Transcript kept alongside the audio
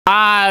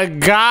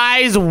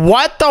Guys,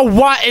 what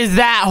is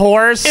that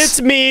horse?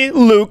 It's me,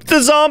 Luke, the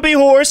zombie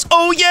horse.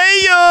 Oh,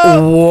 yeah.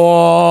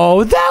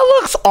 Whoa, that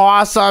looks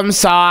awesome,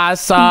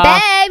 Sasa.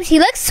 Babes, he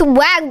looks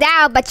swagged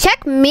out, but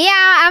check me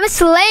out. I'm a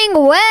slaying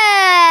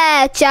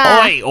witch.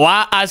 Wait,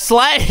 what? A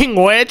slaying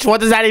witch?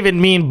 What does that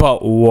even mean?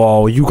 But,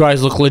 whoa, you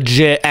guys look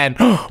legit. And,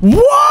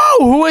 whoa,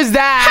 who is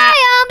that? Hi,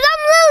 I'm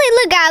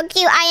Lily. Look how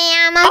cute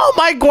I am. Oh,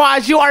 my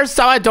gosh, you are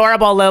so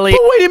adorable, Lily.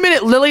 But wait a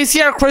minute, Lily's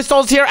here,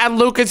 Crystal's here, and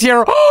Luke is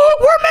here.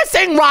 We're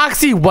missing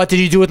Roxy. What did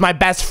you do with my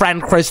best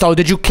friend, Crystal?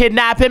 Did you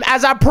kidnap him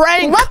as a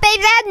prank? What,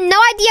 babes? I have no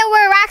idea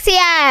where Roxy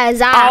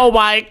is. Oh,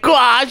 my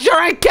gosh,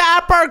 you're a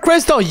capper,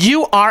 Crystal.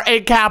 You are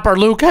a capper.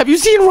 Luke, have you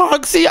seen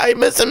Roxy? I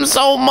miss him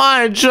so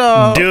much.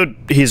 Dude,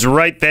 he's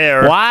right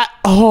there. What?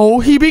 Oh,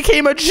 he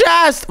became a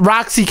chest.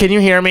 Roxy, can you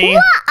hear me?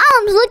 What?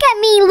 Look at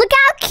me. Look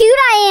how cute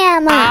I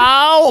am.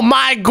 Oh,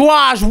 my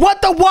gosh.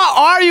 What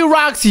are you,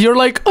 Roxy? You're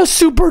like a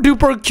super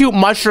duper cute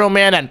mushroom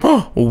man. And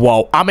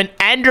whoa, I'm an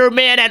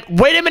Enderman. And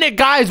wait a minute,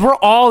 guys. We're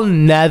all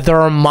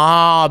nether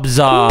mobs.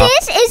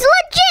 This is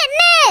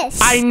legitness.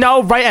 I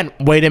know, right? And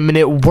wait a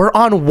minute. We're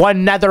on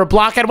one nether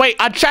block. And wait,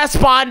 a chest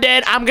spawned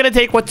in. I'm going to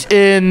take what's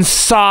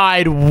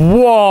inside.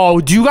 Whoa.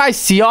 Do you guys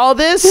see all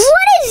this?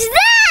 What is that?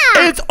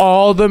 It's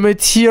all the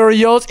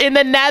materials in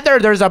the nether.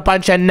 There's a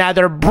bunch of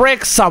nether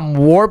bricks, some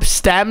warp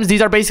stems.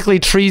 These are basically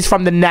trees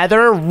from the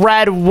nether,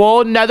 red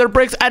wool, nether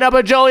bricks, and a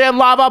bajillion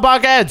lava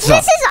buckets.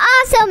 This is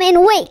awesome.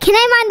 And wait, can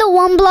I mine the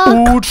one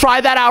block? Ooh,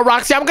 try that out,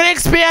 Roxy. I'm going to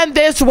expand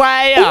this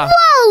way.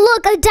 Whoa,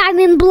 look, a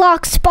diamond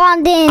block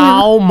spawned in.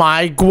 Oh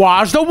my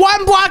gosh. The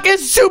one block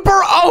is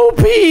super OP.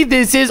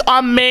 This is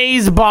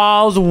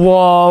amazeballs.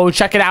 Whoa,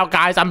 check it out,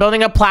 guys. I'm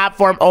building a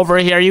platform over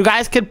here. You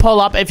guys could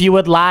pull up if you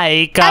would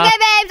like. Okay,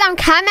 babes, I'm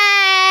coming.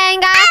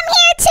 I'm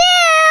here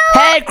too.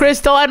 Hey,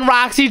 Crystal and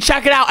Roxy,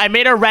 check it out. I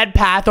made a red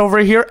path over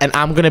here, and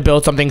I'm going to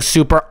build something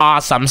super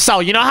awesome. So,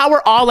 you know how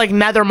we're all like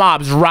nether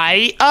mobs,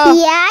 right? Yeah,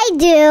 I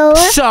do.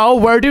 So,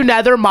 where do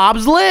nether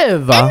mobs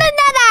live? In the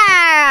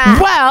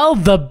nether. Well,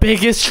 the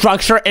biggest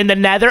structure in the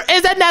nether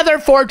is a nether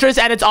fortress,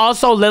 and it's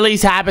also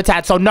Lily's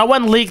habitat. So, no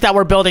one leak that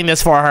we're building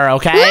this for her,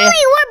 okay? Lily, we're building.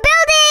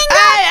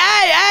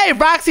 Hey,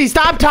 Roxy,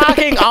 stop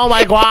talking. Oh,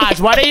 my gosh.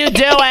 What are you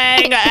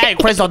doing? Hey,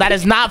 Crystal, that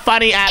is not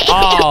funny at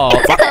all.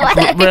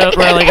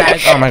 Really,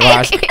 guys? Oh, my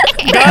gosh.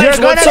 Guys,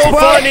 what's so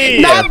funny?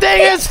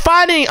 Nothing is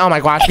funny. Oh, my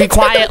gosh. Be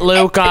quiet,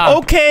 Luke.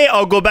 Okay,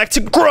 I'll go back to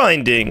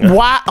grinding.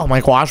 What? Oh,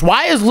 my gosh.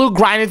 Why is Luke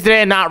grinding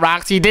today and not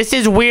Roxy? This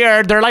is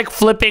weird. They're like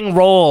flipping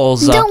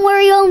roles. Don't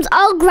worry, Holmes.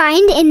 I'll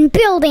grind and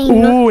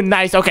building. Ooh,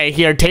 nice. Okay,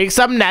 here. Take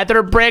some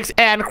nether bricks.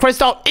 And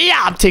Crystal,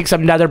 yeah, take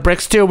some nether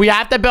bricks, too. We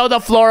have to build a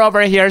floor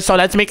over here, so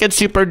let's make it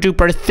super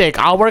duper thick.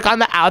 I'll work on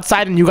the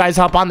outside, and you guys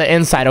help on the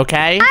inside,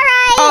 okay? All right.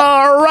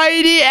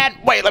 Alrighty. And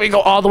wait, let me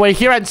go all the way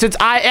here. And since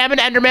I am an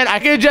Enderman, I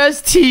can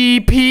just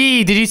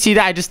TP. Did you see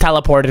that? I just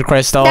teleported,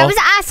 Crystal. That was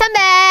awesome,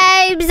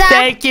 babes.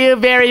 Thank you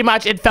very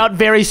much. It felt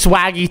very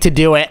swaggy to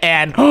do it.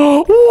 And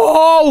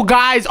whoa,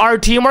 guys, our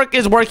teamwork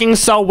is working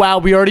so well.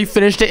 We already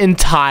finished the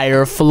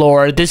entire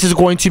floor. This is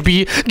going to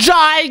be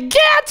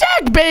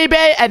gigantic, baby.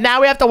 And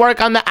now we have to work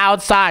on the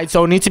outside.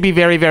 So it needs to be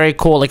very, very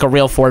cool, like a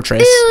real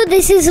fortress. Ooh,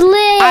 this is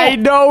lit. I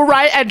know,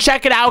 right? And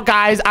check it out,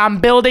 guys. I'm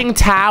building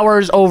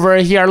towers over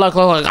here. Look.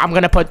 I'm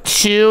going to put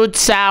 2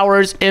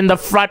 towers in the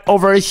front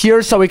over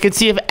here so we can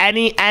see if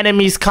any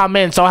enemies come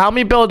in. So help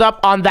me build up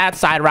on that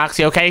side,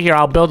 Roxy, okay? Here,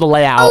 I'll build the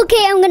layout.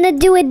 Okay, I'm going to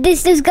do it.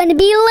 This is going to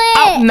be lit.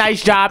 Oh,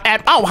 nice job.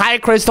 And oh, hi,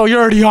 Crystal. You're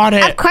already on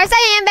it. Of course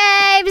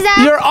I am, babes.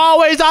 You're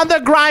always on the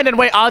grind. And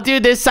wait, I'll do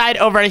this side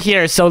over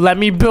here. So let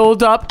me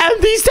build up.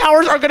 And these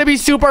towers are going to be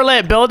super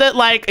lit. Build it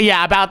like,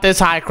 yeah, about this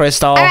high,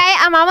 Crystal. All right,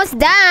 I'm almost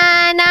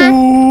done.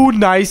 Ooh,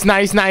 nice.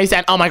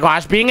 And oh my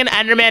gosh, being an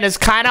Enderman is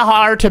kind of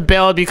hard to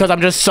build because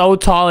I'm just so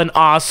tall and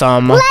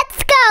awesome.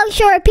 Let's go.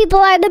 Short people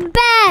are the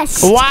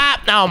best. What?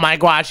 Oh my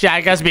gosh. Yeah,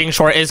 I guess being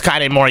short is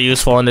kind of more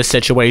useful in this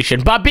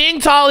situation. But being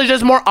tall is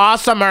just more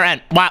awesomer.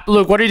 And what,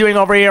 Luke, what are you doing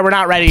over here? We're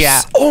not ready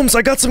yet. Holmes,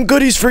 I got some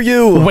goodies for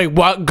you. Wait,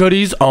 what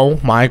goodies? Oh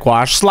my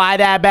gosh. Slide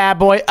that bad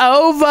boy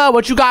over.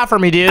 What you got for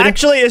me, dude?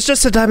 Actually, it's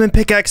just a diamond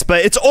pickaxe,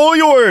 but it's all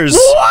yours.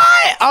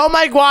 What? Oh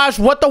my gosh.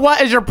 What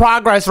is your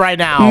progress right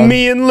now?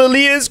 Me and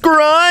Lily is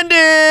grinding.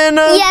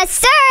 Yes,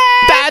 sir.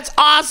 That's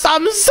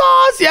awesome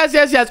sauce. Yes.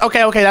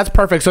 Okay, that's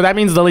perfect. So that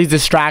means Lily's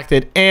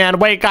distracted. And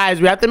wait,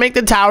 guys, we have to make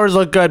the towers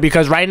look good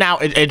because right now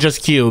it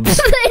just cubes.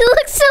 They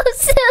look so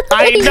silly.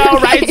 I know,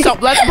 right? So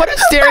let's put a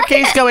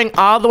staircase going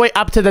all the way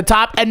up to the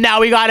top. And now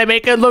we got to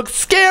make it look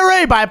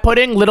scary by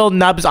putting little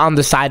nubs on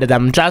the side of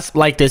them. Just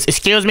like this.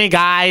 Excuse me,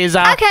 guys.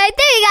 Okay,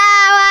 there you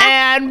go.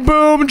 And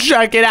boom,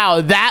 check it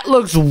out. That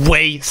looks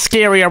way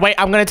scarier. Wait,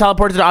 I'm going to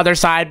teleport to the other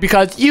side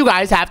because you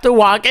guys have to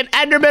walk and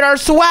Enderman our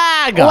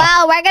swag.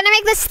 Well, we're going to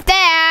make the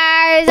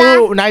stairs.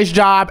 Ooh, nice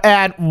job.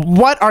 And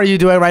what are you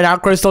doing right now,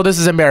 Crystal? This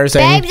is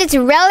embarrassing. Babes, it's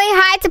really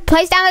hard to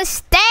place down the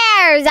stairs.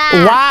 stairs.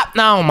 What?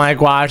 Oh my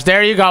gosh.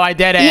 There you go. I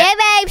did it. Yeah,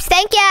 babes.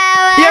 Thank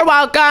you. You're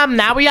welcome.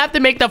 Now we have to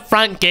make the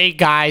front gate,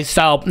 guys.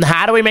 So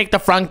how do we make the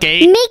front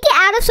gate? Make it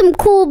out of some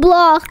cool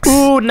blocks.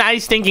 Ooh,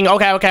 nice thinking.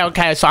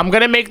 Okay. So I'm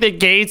going to make the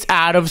gates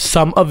out of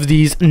some of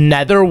these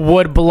nether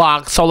wood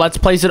blocks. So let's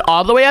place it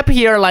all the way up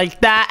here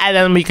like that. And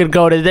then we could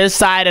go to this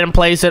side and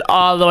place it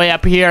all the way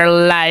up here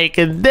like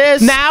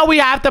this. Now we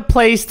have to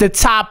place the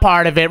top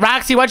part of it.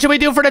 Roxy, what should we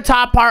do for the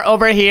top part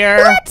over here?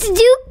 Let's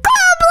do gold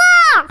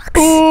blocks.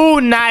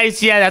 Ooh,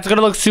 nice. Yeah, that's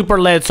gonna look super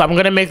lit. So I'm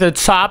gonna make the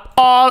top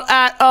all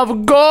out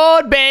of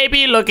gold,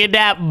 baby. Look at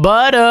that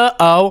butter.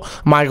 Oh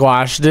my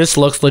gosh, this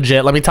looks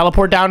legit. Let me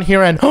teleport down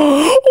here and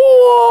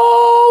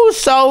whoa,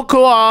 so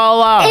cool.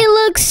 It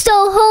looks so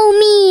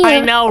homey.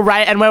 I know,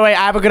 right? And wait,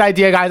 I have a good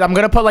idea, guys. I'm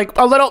gonna put like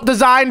a little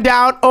design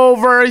down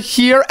over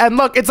here, and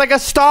look, it's like a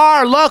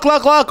star. Look.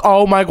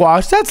 Oh my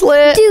gosh, that's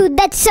lit. Dude,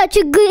 that's such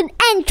a good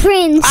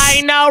entrance.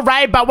 I know,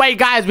 right? But wait,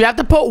 guys, we have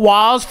to put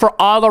walls for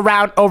all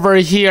around over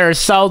here.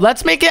 So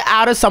let's make it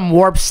out of some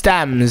warp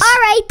stems.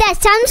 All right,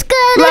 that sounds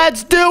good.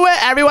 Let's do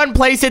it. Everyone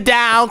place it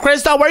down.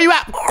 Crystal, where are you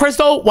at?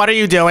 Crystal, what are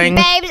you doing?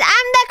 Babes,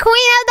 I'm the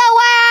queen of the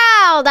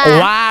world.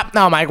 Wow.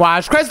 Oh my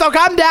gosh. Crystal,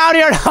 come down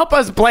here and help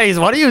us place.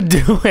 What are you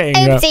doing?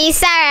 Oopsie,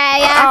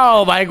 sorry.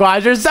 Oh my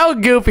gosh, you're so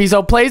goofy.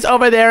 So place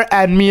over there,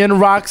 and me and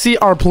Roxy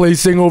are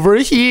placing over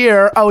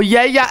here. Oh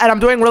yeah. And I'm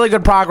doing really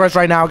good progress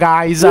right now,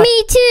 guys.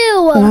 Me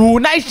too. Ooh,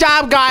 nice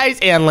job, guys.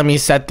 And let me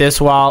set this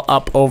wall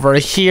up over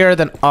here,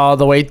 then all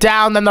the way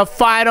down, then the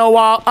final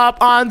wall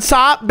up on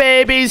top,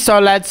 baby. So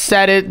let's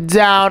set it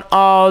down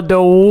all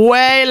the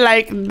way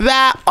like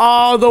that,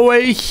 all the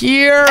way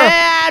here.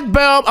 And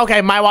boom.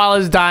 Okay, my wall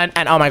is done.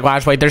 And oh my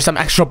gosh, wait, there's some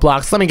extra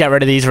blocks. Let me get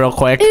rid of these real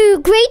quick. Ooh,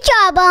 great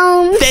job,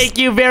 Bones. Thank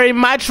you very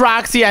much,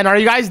 Roxy. And are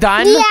you guys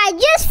done? Yeah, I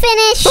just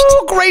finished.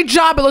 Ooh, great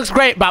job. It looks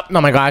great. But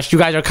oh my gosh, you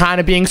guys are kind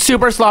of being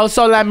super slow.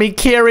 So let me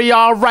carry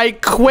y'all right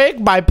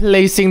quick by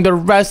placing the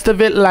rest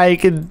of it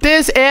like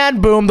this.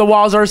 And boom, the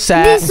walls are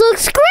set. This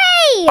looks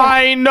great.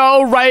 I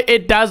know, right?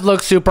 It does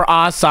look super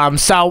awesome.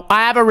 So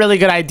I have a really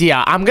good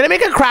idea. I'm going to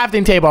make a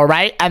crafting table,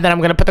 right? And then I'm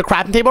going to put the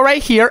crafting table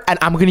right here. And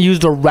I'm going to use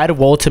the red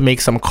wool to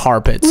make some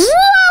carpets. Whoa,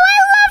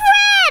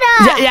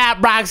 I love red. Yeah,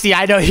 Roxy,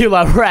 I know you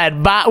love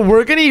red, but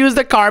we're gonna use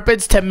the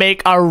carpets to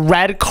make a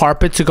red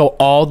carpet to go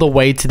all the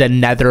way to the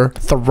nether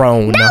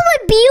throne. That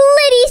would be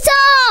litty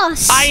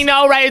sauce. I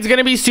know, right? It's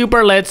gonna be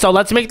super lit. So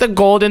let's make the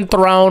golden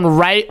throne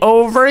right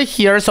over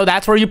here. So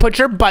that's where you put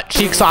your butt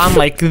cheeks on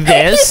like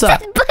this.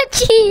 Butt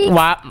cheeks.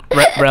 What?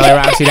 Really,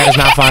 Roxy? That is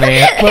not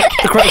funny. Look,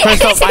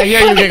 Crystal, I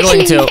hear you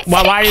giggling too.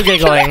 Why are you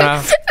giggling?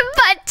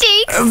 Butt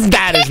cheeks.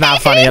 That is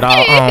not funny at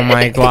all. Oh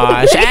my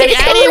gosh.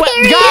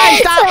 Anyway, guys,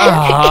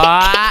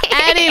 stop.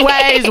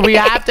 Anyways, we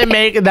have to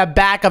make the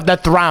back of the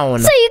throne.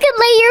 So you can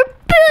lay your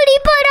booty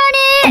butt on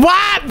it.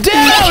 What? Dude,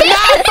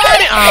 not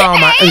funny. Oh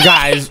my,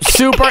 guys,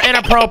 super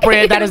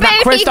inappropriate. That is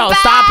not. Crystal,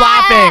 stop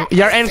laughing.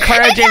 You're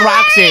encouraging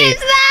Roxy.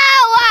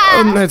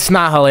 It's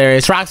not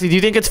hilarious. Roxy, do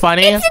you think it's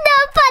funny? It's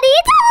not funny.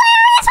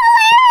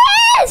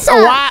 It's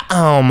hilarious. What?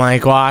 Oh my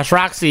gosh,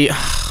 Roxy,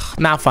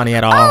 not funny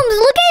at all. Look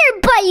at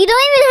your butt. You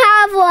don't even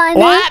have one.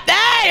 What?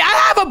 Hey,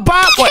 I have a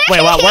butt.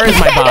 Wait, what? Where is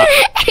my butt?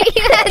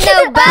 You have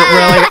no butt.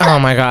 Really? Oh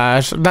my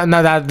gosh.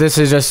 This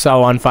is just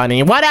so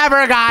unfunny.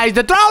 Whatever, guys.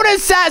 The throne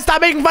is set.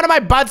 Stop making fun of my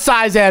butt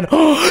size. And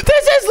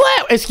this is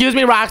lit. Excuse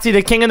me, Roxy.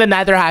 The king of the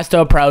nether has to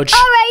approach. All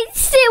right,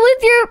 sit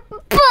with your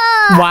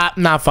butt. What?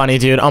 Not funny,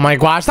 dude. Oh my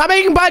gosh. Stop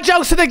making butt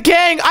jokes to the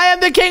king. I am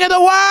the king of the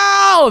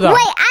world. Wait, I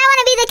want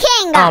to be the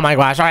king. Oh my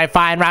gosh. All right,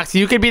 fine, Roxy.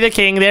 You could be the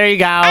king. There you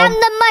go. I'm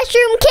the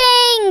mushroom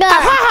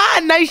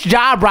king. Nice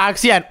job,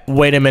 Roxy. And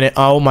wait a minute.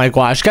 Oh my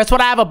gosh. Guess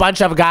what? I have a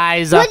bunch of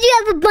guys. What,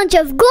 you have a bunch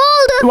of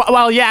gold?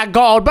 Well, yeah,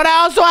 gold. But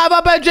I also have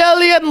a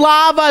bajillion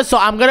lava. So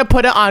I'm going to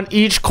put it on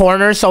each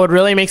corner so it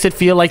really makes it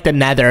feel like the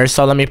nether.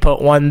 So let me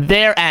put one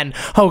there. And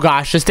oh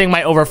gosh, this thing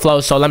might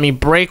overflow. So let me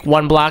break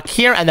one block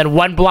here and then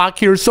one block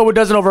here so it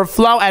doesn't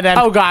overflow. And then,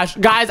 oh gosh,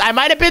 guys, I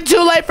might have been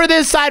too late for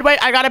this side. Wait,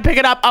 I got to pick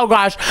it up. Oh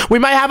gosh, we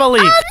might have a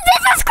leak.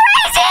 This is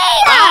crazy.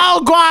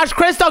 Oh gosh,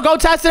 Crystal, go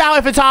test it out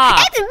if it's hot.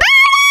 It's burning.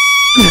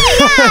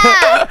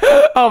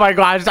 Oh my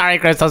gosh, sorry,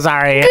 Crystal,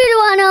 sorry. Good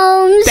one,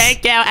 Holmes.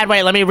 Thank you. And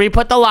wait, let me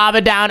re-put the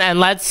lava down and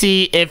let's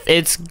see if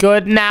it's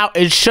good now.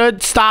 It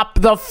should stop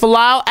the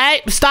flow.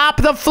 Hey, stop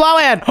the flow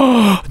in.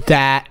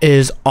 That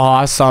is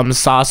awesome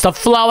sauce. The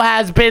flow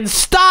has been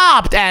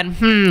stopped. And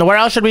where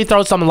else should we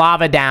throw some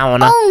lava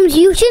down? Holmes,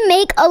 you should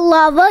make a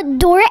lava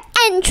door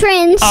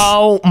entrance.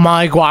 Oh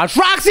my gosh,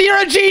 Roxy, you're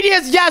a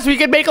genius. Yes, we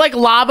could make like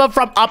lava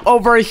from up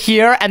over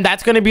here and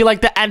that's gonna be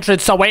like the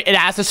entrance. So wait, it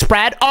has to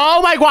spread.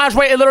 Oh my gosh,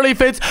 wait, it literally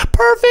fits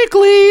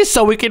perfectly.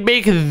 So we can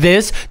make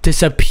this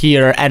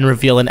disappear and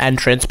reveal an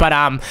entrance. But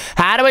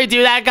how do we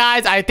do that,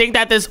 guys? I think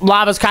that this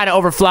lava's kind of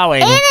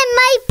overflowing. And it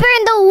might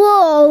burn the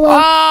wool.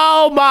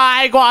 Oh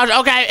my gosh.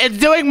 Okay, it's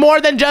doing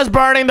more than just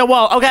burning the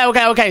wool.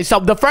 Okay. So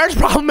the first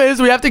problem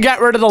is we have to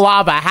get rid of the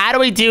lava. How do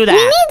we do that?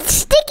 We need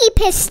sticky sticky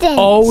pistons.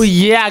 Oh,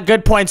 yeah,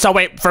 good point. So,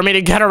 wait, for me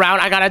to get around,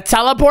 I gotta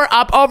teleport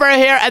up over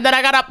here, and then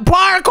I gotta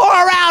parkour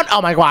around.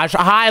 Oh, my gosh.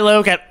 Hi,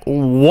 Luke. And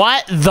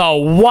what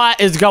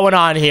is going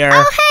on here?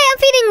 Oh, hey, I'm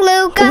feeding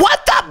Luke.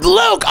 What the?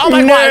 Luke? Oh,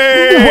 my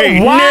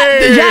gosh.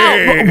 What?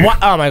 Yeah. What?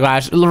 Oh, my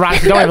gosh.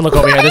 Roxy, don't even look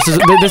over here. This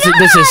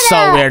is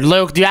so weird.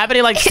 Luke, do you have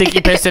any, like,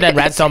 sticky piston and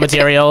redstone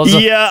materials?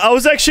 Yeah, I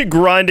was actually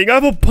grinding. I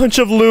have a bunch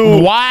of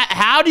loot. What?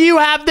 How do you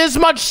have this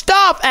much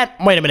stuff? And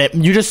wait a minute.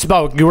 You just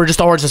spoke. You were just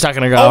a horse a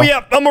second ago. Oh,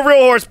 yeah. I'm a real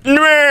horse. What is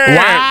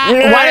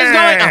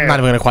going on? I'm not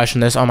even going to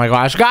question this. Oh, my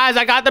gosh. Guys,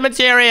 I got the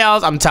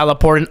materials. I'm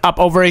teleporting up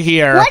over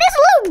here. What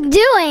is Luke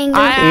doing?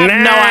 I have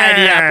no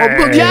idea.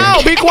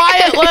 Yo, be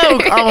quiet,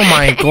 Luke. Oh,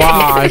 my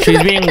gosh.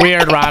 He's being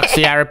weird,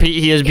 Roxy. I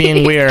repeat, he is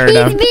being weird.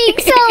 He's being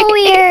so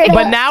weird.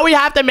 But now we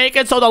have to make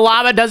it so the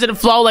lava doesn't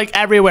flow, like,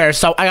 everywhere.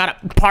 So I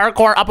got to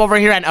parkour up over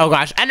here. And, oh,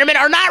 gosh. Endermen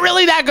are not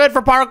really that good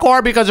for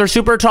parkour because they're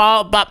super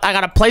tall. But I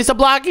got to place a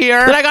block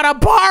here. Then I got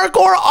to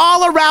parkour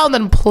all around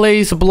and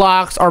place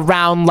blocks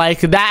around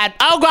like that.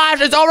 Oh,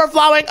 gosh. It's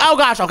overflowing. Oh,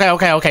 gosh.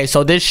 Okay.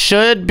 So this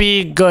should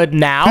be good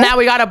now. Now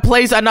we got to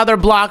place another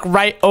block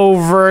right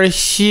over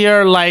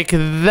here like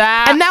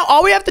that. And now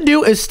all we have to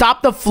do is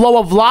stop the flow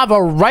of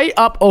lava right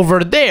up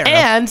over there.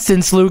 And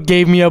since Luke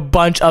gave me a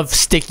bunch of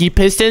sticky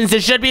pistons,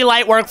 this should be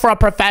light work for a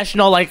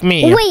professional like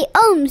me. Wait,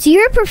 Ohms,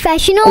 you're a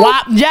professional?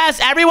 What? Yes,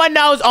 everyone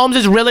knows Ohms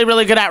is really,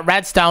 really good at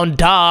redstone.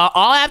 Duh.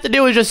 All I have to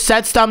do is just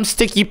set some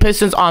sticky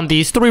pistons on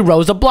these 3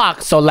 rows of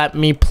blocks. So let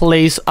me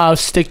place a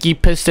sticky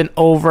piston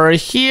over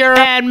here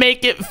and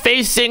make it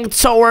facing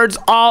towards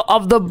all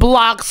of the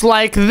blocks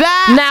like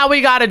that. Now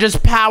we gotta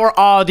just power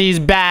all these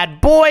bad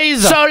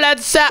boys. So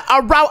let's set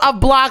a row of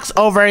blocks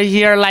over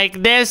here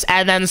like this,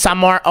 and then some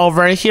more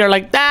over here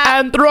like that,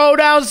 and throw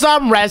down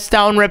some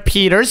redstone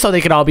repeaters so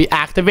they can all be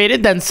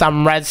activated, then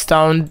some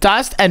redstone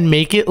dust, and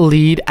make it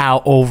lead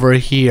out over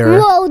here.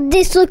 Whoa,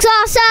 this looks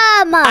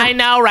awesome. I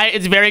know, right?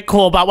 It's very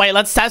cool, but wait,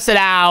 let's test it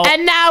out.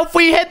 And now if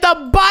we hit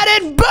the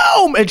button,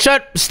 boom, it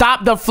should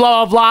stop the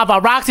flow of lava.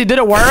 Roxy, did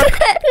it work?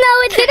 No,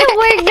 it didn't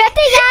work.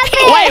 Nothing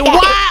happened. Wait,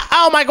 what?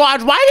 Oh my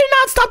gosh, why did it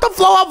not stop the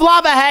flow of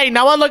lava? Hey,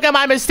 no one look at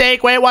my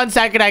mistake. Wait 1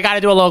 second, I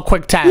gotta do a little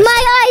quick test. My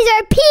eyes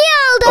are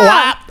peeled.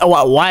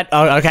 What?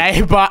 Oh,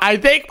 okay, but I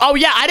think, oh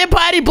yeah, I didn't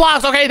put any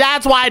blocks. Okay,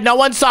 that's why no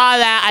one saw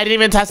that. I didn't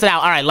even test it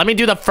out. All right, let me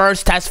do the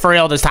first test for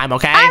real this time,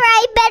 okay? All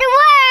right, better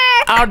work.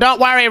 Oh, don't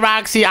worry,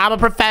 Roxy. I'm a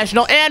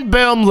professional. And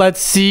boom, let's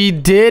see.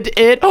 Did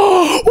it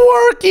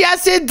work?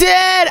 Yes, it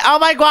did. Oh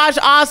my gosh,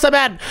 awesome.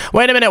 And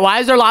wait a minute, why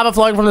is there lava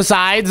flowing from the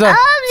sides? You might have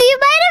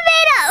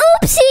made a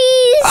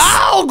oopsies.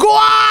 Oh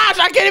gosh,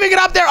 I can't even get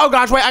up there. Oh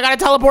gosh, wait, I gotta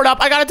teleport up.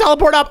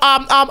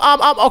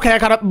 Okay, I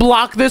gotta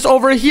block this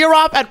over here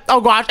off. And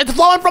oh gosh, it's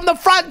flowing from the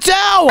front too.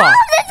 Oh,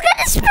 that's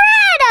gonna spread.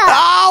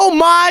 Oh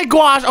my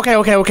gosh.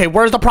 Okay.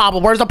 Where's the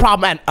problem?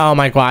 And oh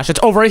my gosh, it's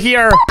over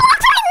here.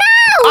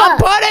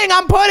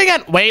 I'm putting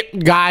it.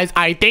 Wait, guys,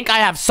 I think I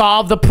have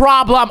solved the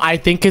problem. I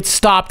think it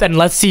stopped. And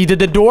let's see, did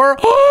the door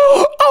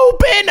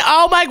open?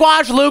 Oh my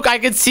gosh, Luke, I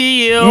can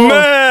see you.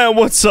 Man,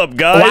 what's up,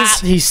 guys? Wow,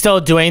 he's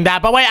still doing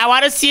that. But wait, I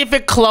want to see if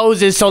it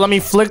closes. So let me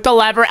flick the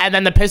lever and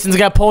then the pistons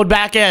get pulled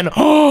back in.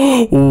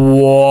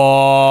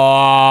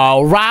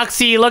 Whoa.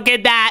 Roxy, look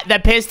at that. The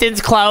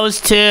pistons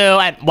closed too.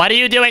 And what are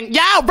you doing?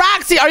 Yo,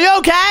 Roxy, are you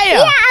okay? Yeah,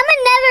 I'm a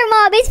nether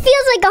mob. It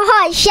feels like a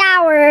hot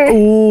shower.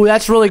 Ooh,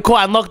 that's really cool.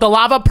 And look, the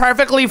lava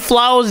perfectly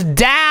flows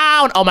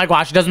down. Oh my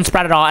gosh, it doesn't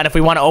spread at all. And if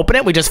we want to open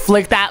it, we just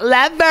flick that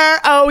lever.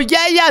 Oh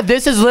yeah.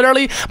 This is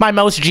literally my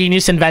most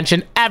genius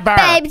invention ever.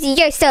 Babes,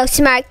 you're so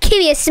smart. Give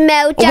me a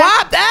smooch.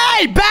 What?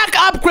 Hey, back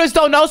up,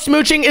 Crystal. No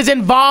smooching is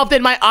involved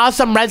in my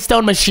awesome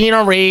redstone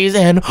machineries.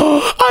 And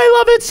I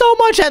love it so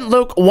much. And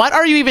Luke, what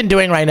are you even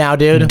doing right now,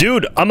 dude?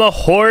 Dude, I'm a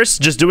horse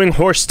just doing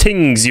horse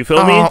tings. You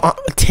feel me?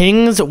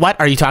 Tings? What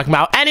are you talking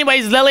about?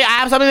 Anyways, Lily, I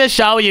have something to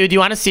show you. Do you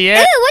want to see it?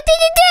 Ooh, what did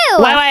you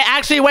do?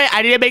 Wait.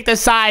 I need to make the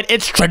sign.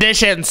 It's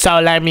tradition. So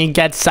let me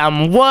get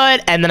some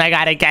wood, and then I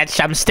gotta get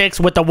some sticks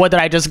with the wood that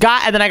I just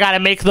got, and then I gotta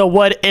make the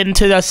wood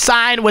into the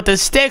sign with the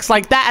sticks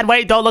like that. And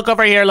wait, don't look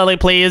over here, Lily,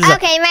 please.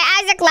 Okay, my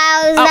eyes are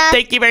closed. Oh,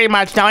 thank you very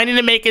much. Now I need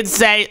to make it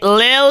say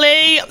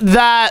Lily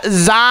the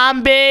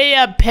zombie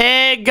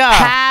pig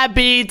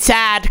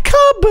habitat.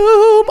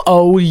 Kaboom!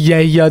 Oh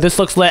yeah. This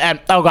looks lit. And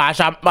oh gosh,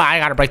 I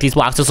gotta break these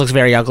blocks. This looks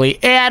very ugly.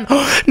 And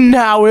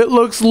now it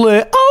looks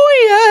lit.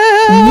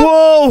 Oh yeah.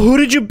 Whoa, who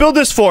did you build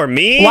this for?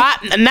 Me?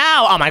 What?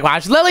 Now? Oh my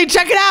gosh, Lily,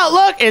 check it out.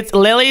 Look, it's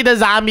Lily the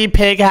zombie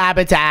pig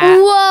habitat. Whoa,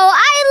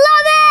 I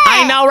love it.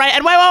 I know, right?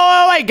 And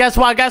wait. Guess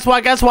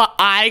what?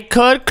 I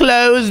could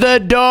close the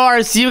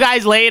door. See you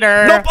guys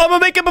later. Nope, I'm gonna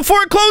make it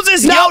before it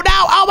closes. No.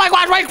 Oh my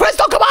gosh, wait,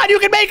 Crystal, come on, you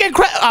can make it.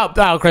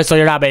 Oh, Crystal,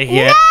 you're not making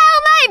it. No,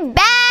 my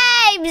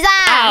babes.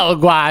 Oh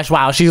gosh,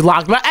 wow, she's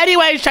locked. But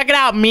anyways, check it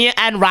out. Me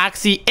and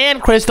Roxy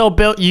and Crystal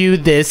built you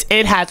this.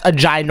 It has a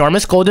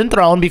ginormous golden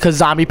throne because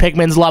zombie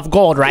pigmans love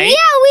gold, right? Yeah,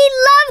 we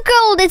love love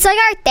gold. It's like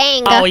our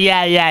thing. Oh,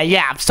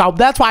 yeah. So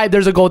that's why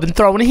there's a golden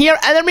throne here.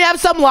 And then we have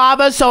some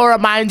lava, so it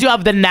reminds you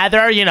of the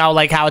nether, you know,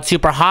 like how it's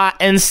super hot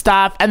and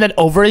stuff. And then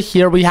over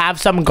here, we have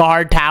some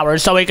guard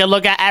towers, so we can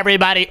look at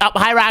everybody. Oh,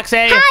 hi, Roxy.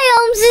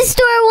 Hi, This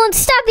store won't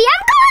stop me.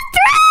 I'm going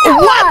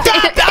through. What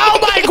the? Oh,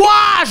 my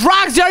gosh.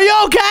 Roxy, are you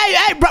okay?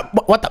 Hey, bro.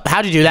 What the?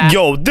 How'd you do that?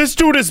 Yo, this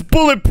dude is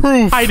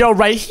bulletproof. I know,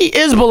 right? He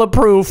is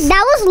bulletproof. That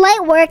was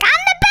light work. I'm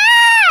the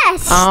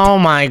best. Oh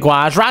my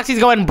gosh, Roxy's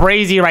going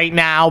brazy right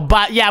now.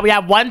 But yeah, we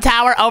have one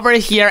tower over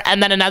here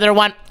and then another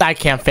one. I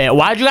can't fit.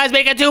 Why'd you guys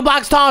make it 2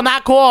 blocks tall?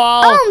 Not cool.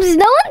 No one's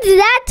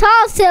that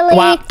tall, silly.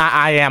 Well,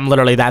 I am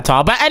literally that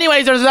tall. But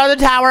anyways, there's another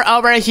tower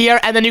over here,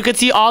 and then you can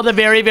see all the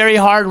very, very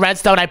hard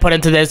redstone I put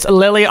into this.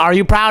 Lily, are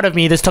you proud of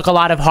me? This took a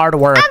lot of hard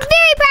work. I'm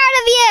very proud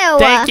of you.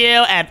 Thank you.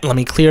 And let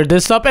me clear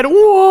this up. And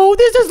whoa,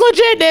 this is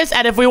legitness.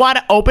 And if we want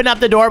to open up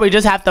the door, we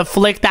just have to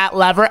flick that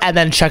lever and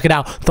then check it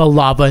out. The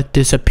lava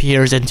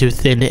disappears into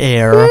thin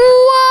air.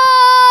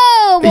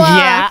 Whoa.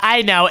 Yeah,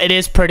 I know. It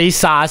is pretty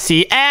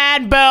saucy.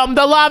 And boom,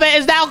 the lava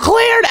is now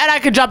cleared and I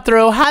can jump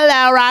through.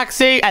 Hello,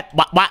 Roxy.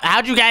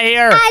 How'd you get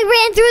here? I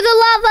ran through the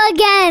lava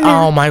again.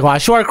 Oh my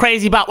gosh, you are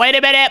crazy. But wait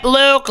a minute.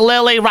 Luke,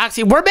 Lily,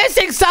 Roxy, we're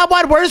missing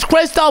someone. Where's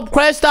Crystal?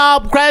 Crystal.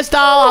 Hello,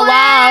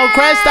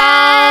 Crystal.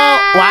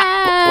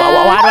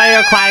 Why do I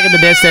hear crying in the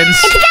distance?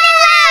 It's getting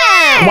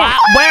louder.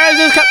 Where is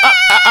this?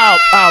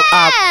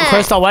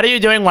 Crystal, what are you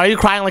doing? Why are you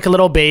crying like a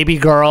little baby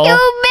girl?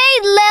 You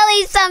made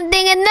Lily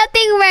something and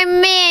nothing for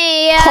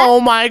me. Oh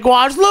my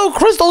gosh, Luke,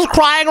 Crystal's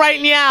crying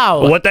right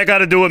now. What that got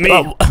to do with me?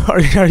 Are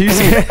you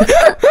serious?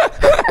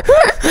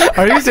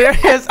 Are you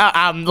serious?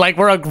 Like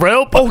we're a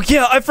group? Oh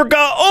yeah, I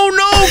forgot. Oh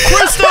no,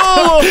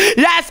 Crystal!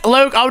 Yes,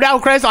 Luke. Oh no,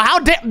 Crystal.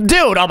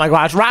 Dude? Oh my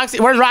gosh, Roxy.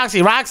 Where's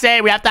Roxy?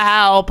 Roxy, we have to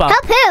help.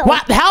 Help who?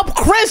 What? Help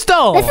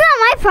Crystal. It's not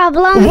my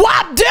problem.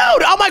 What, dude?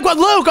 Oh my god,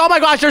 Luke. Oh my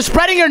gosh, you're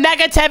spreading your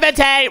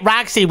negativity.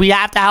 Roxy, we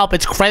have to help.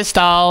 It's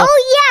Crystal.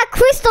 Oh yeah,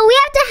 Crystal. We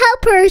have to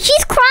help her.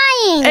 She's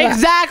crying.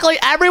 Exactly.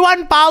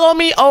 Everyone follow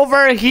me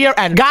over here.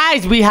 And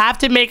guys, we have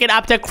to make it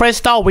up to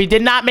Crystal. We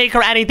did not make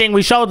her anything.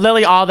 We showed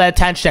Lily all the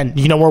attention.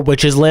 You know where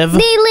witches live? They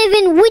live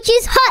in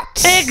witches'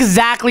 huts.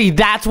 Exactly.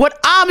 That's what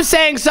I'm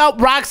saying. So,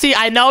 Roxy,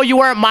 I know you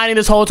weren't mining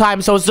this whole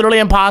time, so it's literally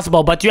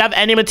impossible. But do you have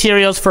any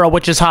materials for a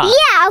witch's hut?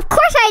 Yeah, of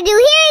course I do. Here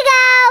you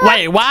go.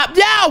 Wait, what?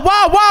 Yeah,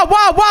 whoa.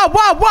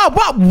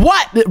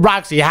 What?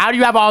 Roxy, how do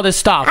you have all this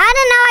stuff? I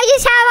don't know. I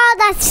just have all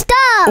that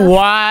stuff.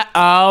 What?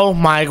 Oh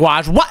my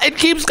gosh. What? It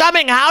keeps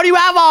coming. How do you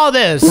have all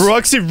this?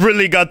 Roxy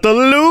really got the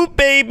loot,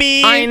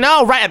 baby. I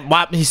know, right? And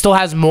what? He still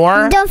has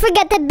more? Don't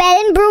forget the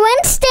bed and brewing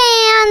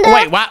stand.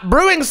 Wait, what?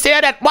 Brewing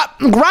stand at what?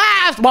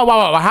 Grass?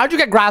 Whoa. How'd you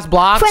get grass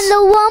blocks? From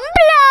the 1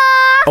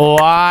 block.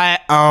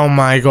 What? Oh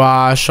my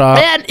gosh.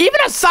 And even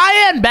a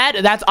cyan bed,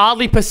 that's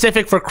oddly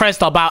Pacific for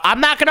Crystal, but I'm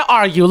not gonna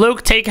argue.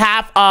 Luke, take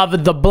half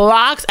of the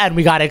blocks and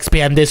we gotta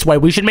expand this way.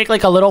 We should make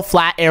like a little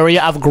flat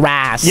area of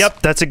grass.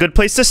 Yep, that's a good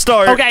place to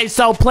start. Okay,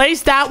 so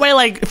place that way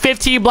like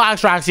 15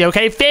 blocks, Roxy,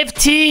 okay?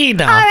 15.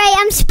 All right,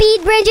 I'm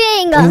speed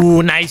bridging.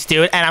 Ooh, nice,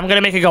 dude. And I'm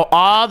gonna make it go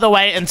all the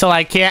way until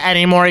I can't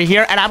anymore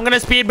here. And I'm gonna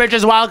speed bridge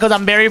as well because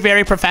I'm very,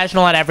 very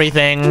professional at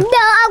everything. No,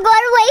 I'm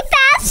going way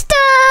faster.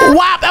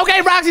 Wow.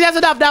 Okay, Roxy, that's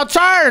enough. Now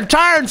turn.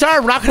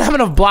 We're not gonna have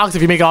enough blocks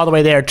if you make it all the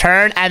way there.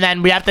 Turn, and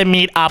then we have to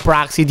meet up,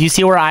 Roxy. Do you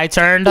see where I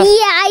turned? Yeah,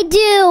 I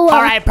do.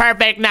 All right,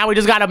 perfect. Now we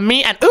just gotta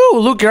meet, and ooh,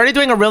 Luke, you're already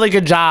doing a really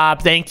good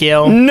job. Thank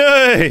you.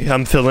 Nay,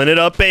 I'm filling it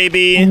up,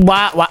 baby.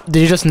 What?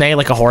 Did you just neigh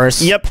like a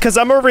horse? Yep, because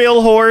I'm a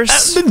real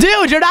horse.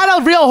 Dude, you're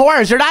not a real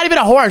horse. You're not even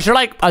a horse. You're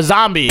like a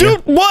zombie.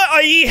 Dude, what?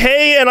 I eat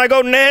hay and I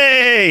go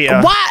nay.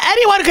 What?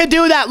 Anyone could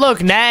do that.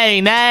 Look,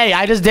 nay.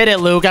 I just did it,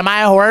 Luke. Am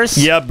I a horse?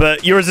 Yeah,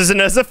 but yours isn't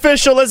as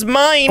official as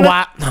mine.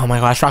 What? Oh my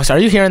gosh, Roxy, are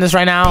you hearing this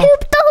right now? Poop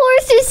the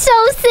horse is so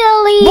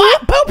silly.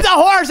 What? Poop the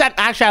horse?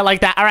 Actually, I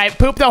like that. All right,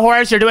 poop the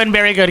horse. You're doing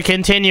very good.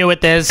 Continue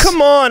with this.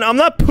 Come on, I'm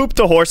not poop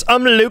the horse.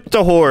 I'm loop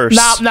the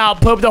horse. No,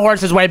 poop the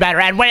horse is way better.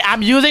 And wait,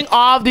 I'm using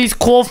all of these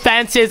cool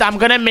fences. I'm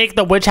gonna make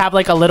the witch have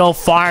like a little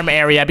farm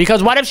area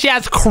because what if she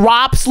has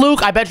crops,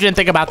 Luke? I bet you didn't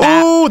think about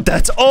that. Ooh,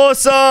 that's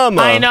awesome.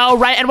 I know,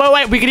 right? And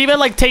wait, we could even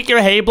like take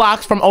your hay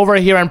blocks from over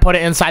here and put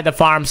it inside the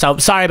farm. So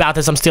sorry about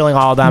this. I'm stealing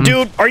all of them.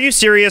 Dude, are you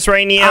serious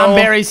right now? I'm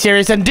very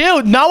serious. And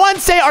dude, no one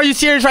say, are you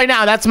serious right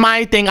now? That's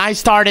my thing. I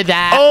started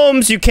that.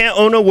 You can't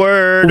own a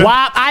word.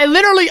 Wow, I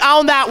literally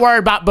own that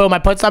word. But boom, I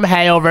put some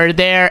hay over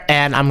there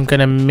and I'm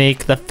gonna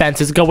make the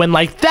fences go in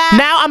like that.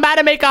 Now I'm about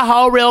to make a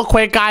hoe real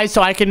quick, guys,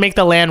 so I can make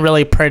the land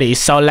really pretty.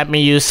 So let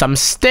me use some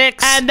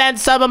sticks and then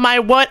some of my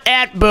wood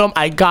and boom,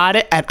 I got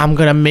it. And I'm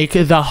gonna make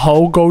the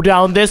hoe go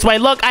down this way.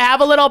 Look, I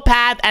have a little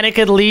path and it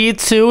could lead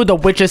to the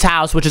witch's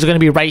house, which is gonna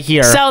be right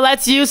here. So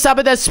let's use some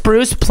of the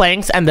spruce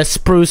planks and the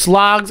spruce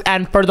logs.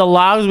 And for the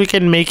logs, we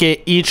can make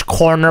it each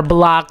corner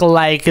block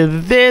like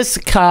this.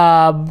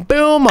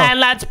 Kaboom. And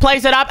let's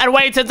place it up. And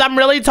wait, since I'm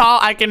really tall,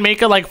 I can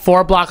make it like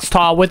 4 blocks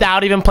tall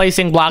without even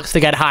placing blocks to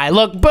get high.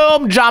 Look,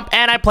 boom, jump,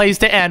 and I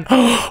placed it in.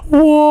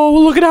 Whoa,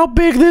 look at how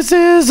big this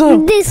is.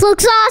 This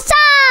looks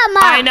awesome.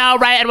 I know,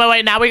 right? And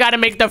wait, now we got to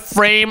make the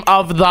frame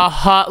of the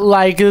hut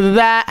like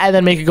that, and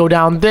then make it go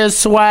down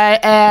this way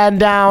and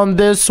down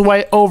this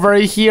way over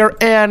here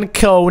and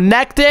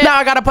connect it. Now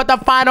I got to put the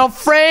final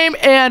frame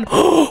in.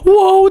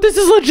 Whoa, this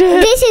is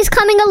legit. This is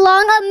coming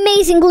along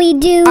amazingly,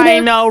 dude. I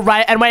know,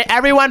 right? And wait,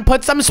 everyone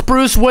put some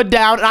spruce wood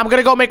down, and I'm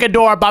gonna go make a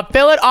door, but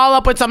fill it all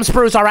up with some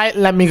spruce, all right?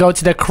 Let me go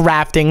to the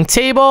crafting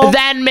table,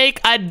 then make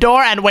a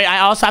door, and wait, I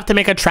also have to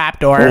make a trap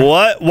door.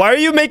 What? Why are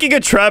you making a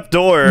trap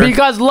door?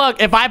 Because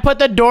look, if I put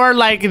the door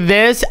like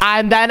this,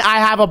 and then I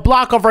have a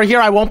block over here,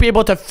 I won't be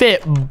able to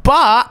fit,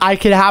 but I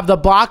can have the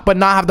block, but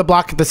not have the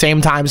block at the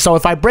same time. So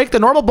if I break the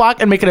normal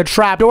block and make it a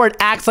trap door, it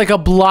acts like a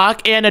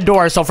block and a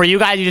door. So for you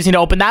guys, you just need to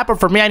open that, but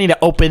for me, I need to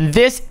open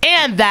this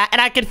and that,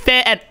 and I can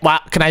fit, and wow,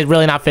 can I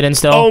really not fit in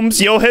still?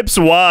 Ohms, your hips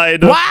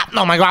wide. What?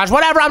 Oh my gosh,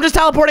 whatever, I'm just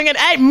teleporting in.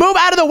 Hey, move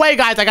out of the way,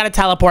 guys. I gotta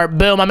teleport.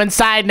 Boom, I'm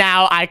inside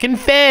now. I can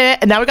fit.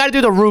 And now we gotta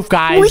do the roof,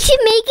 guys. We should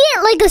make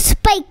it like a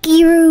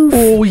spiky roof.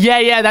 Oh,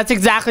 yeah, that's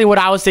exactly what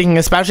I was thinking,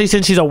 especially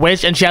since she's a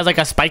witch and she has like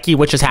a spiky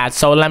witch's hat.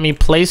 So let me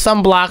place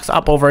some blocks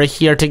up over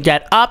here to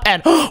get up.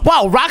 And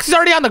wow, Roxy's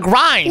already on the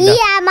grind. Yeah,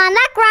 I'm on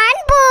that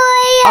grind,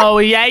 boy. Oh,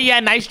 yeah,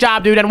 nice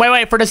job, dude. And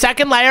wait, for the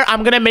second layer,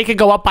 I'm gonna make it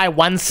go up by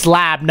 1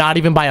 slab, not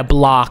even by a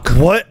block.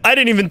 What? I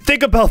didn't even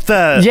think about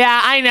that.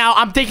 Yeah, I know.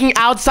 I'm thinking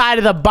outside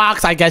of the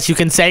box, I guess you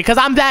can say, because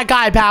I'm that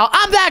guy, pal.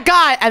 I'm that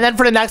guy. And then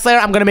for the next layer,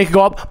 I'm going to make it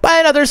go up by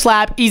another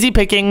slab. Easy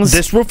pickings.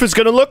 This roof is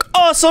going to look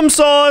awesome,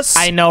 sauce.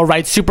 I know,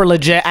 right? Super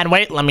legit. And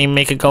wait, let me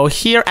make it go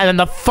here. And then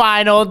the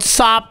final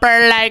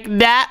topper like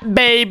that,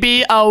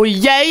 baby. Oh,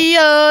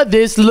 yeah.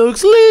 This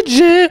looks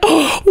legit.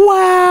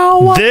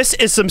 Wow. This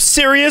is some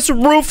serious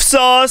roof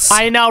sauce.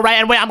 I know, right?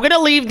 And wait, I'm going to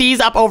leave these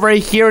up over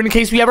here in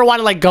case we ever want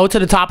to like go to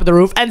the top of the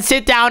roof and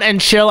sit down and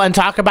chill and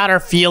talk about our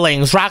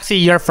feelings. Roxy,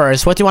 you're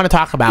first. What do you want to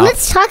talk about?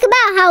 Let's talk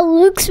about how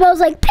Luke smells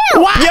like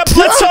poop. What? Yep,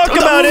 let's talk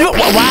about it.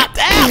 What?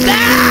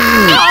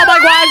 Oh my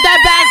gosh, that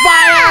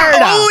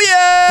backfired. Oh,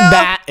 yeah.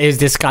 That is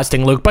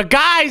disgusting, Luke. But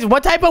guys,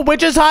 what type of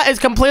witch's hut is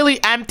completely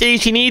empty?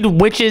 She needs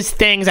witches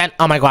things. And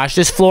oh my gosh,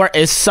 this floor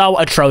is so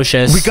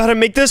atrocious. We got to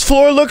make this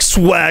floor look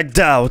swagged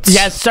out.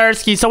 Yes,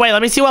 Sirski. So wait,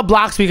 let me see what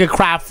blocks we could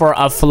craft for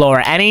a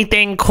floor.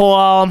 Anything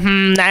cool?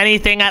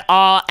 Anything at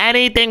all?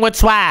 Anything with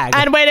swag?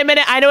 And wait a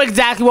minute, I know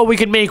exactly what we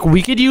could make.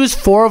 We could use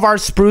 4 of our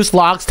spruce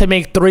logs to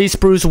make 3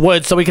 spruce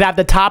wood, so we could have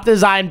the top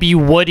design be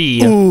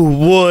woody. Ooh,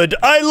 wood.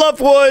 I love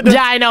wood.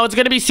 Yeah, I know. It's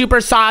gonna be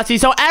super saucy.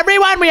 So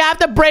everyone, we have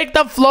to break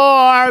the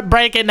floor.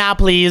 Break it now,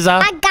 please. I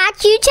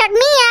got you. Check me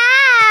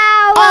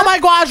out. Oh my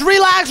gosh,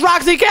 relax,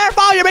 Roxy.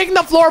 Careful, you're making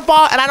the floor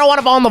fall, and I don't want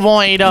to fall in the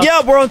void.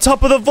 Yeah, we're on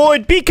top of the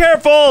void. Be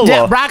careful.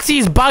 Yeah,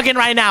 Roxy's bugging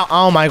right now.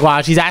 Oh my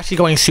gosh, he's actually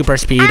going super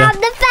speed. I'm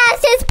the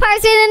fastest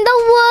person in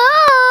the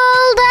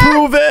world.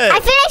 Prove it. I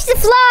finished the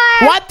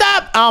floor. What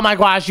the? Oh my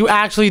gosh, you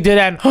actually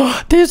didn't.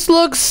 This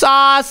looks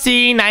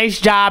saucy. Nice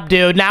job,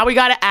 dude. Now we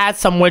gotta add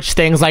some witch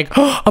things like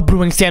a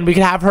brewing stand. We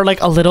can have her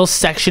like a little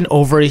section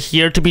over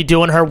here to be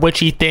doing her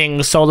witchy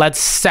things. So let's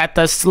set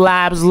the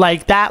slabs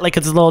like that, like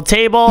it's a little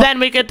table. Then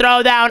we could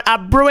throw down a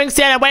brewing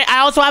stand. And wait, I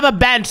also have a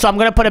bench, so I'm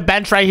gonna put a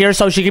bench right here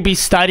so she could be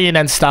studying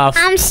and stuff.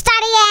 I'm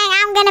studying.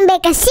 I'm gonna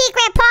make a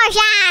secret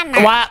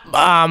potion.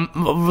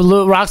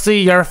 What? Roxy,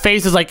 your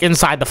face is like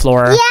inside the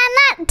floor. Yeah, I'm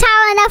not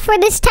tall enough for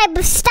this type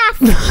of stuff.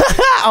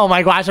 Oh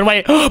my gosh, and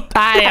wait,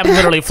 I am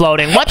literally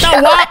floating. What the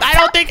what? I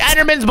don't think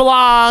Endermans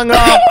belong.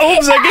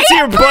 Oops, I can see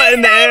your butt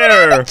in the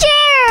air.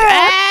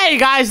 Hey,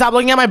 guys, stop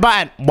looking at my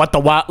butt. What the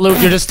what? Luke,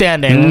 you're just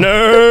standing.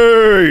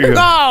 No.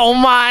 Oh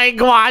my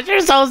gosh,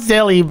 you're so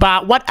silly.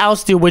 But what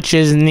else do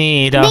witches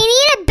need? They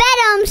need a bed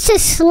to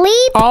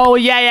sleep. Oh,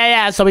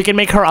 yeah. So we can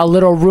make her a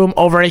little room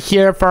over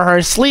here for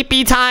her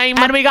sleepy time.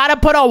 And we gotta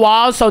put a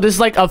wall, so this is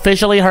like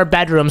officially her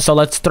bedroom. So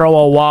let's throw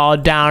a wall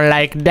down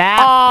like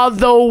that. All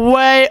the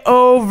way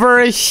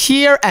over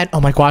here. And oh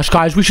my gosh,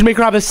 guys, we should make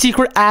her have a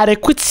secret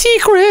attic with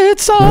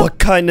secrets. What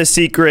kind of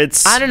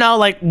secrets? I don't know,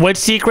 like witch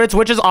secrets.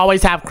 Witches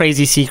always have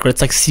crazy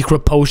secrets, like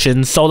secret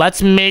potions. So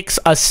let's make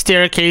a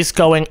staircase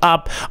going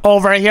up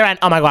over here. And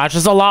oh my gosh,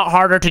 it's a lot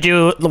harder to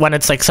do when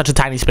it's like such a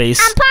tiny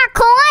space. I'm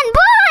parkour boy.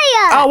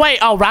 Oh wait,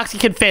 Roxy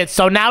can fit.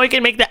 So now we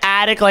can make the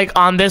attic like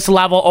on this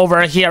level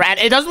over here. And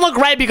it doesn't look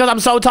right because I'm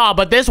so tall,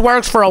 but this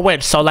works for a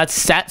witch. So let's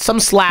set some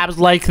slabs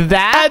like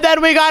that. And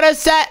then we gotta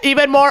set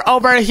even more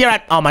over here.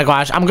 And oh my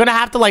gosh, I'm gonna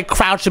have to like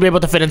crouch to be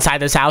able to fit inside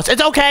this house.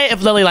 It's okay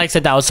if Lily likes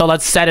it though. So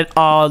let's set it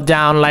all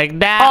down like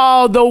that,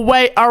 all the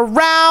way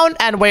around.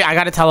 And wait, I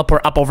gotta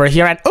teleport up over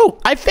here. And oh,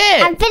 I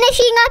fit. I'm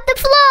finishing up the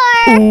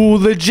floor. Ooh,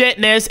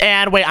 legitness.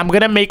 And wait, I'm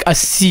gonna make a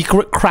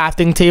secret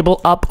crafting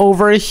table up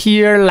over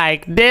here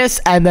like this.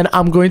 And then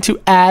I'm going to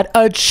add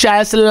a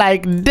chest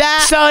like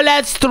that. So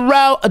let's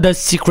throw the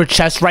secret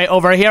chest right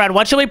over here. And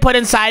what should we put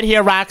inside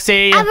here,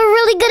 Roxy? I have a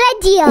really good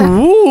idea.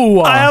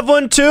 Ooh. I have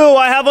one too.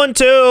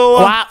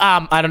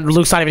 Wow,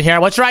 Luke's not even here.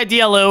 What's your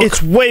idea, Luke?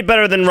 It's way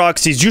better than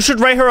Roxy's. You should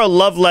write her a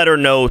love letter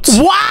note.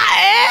 What?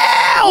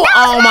 Ew! No,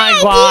 Oh my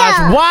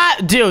gosh.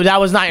 What? Dude, that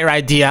was not your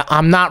idea.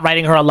 I'm not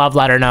writing her a love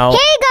letter, no. Here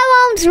you go,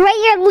 Holmes.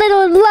 Write your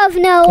little love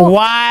note.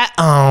 What?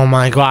 Oh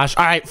my gosh.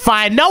 All right,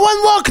 fine. No one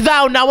look,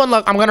 though. No one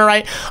look. I'm going to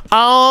write,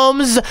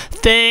 Ohms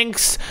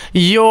thinks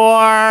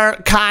you're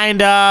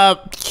kind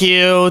of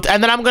cute.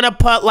 And then I'm going to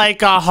put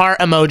like a heart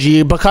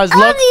emoji because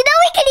look. You know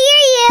we can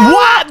hear you.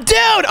 What?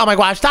 Dude. Oh my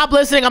gosh. Stop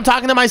listening. I'm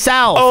talking to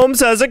myself. Ohms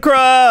has a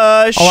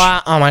crush.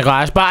 What? Oh my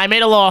gosh. But I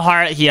made a little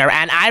heart here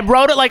and I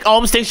wrote it like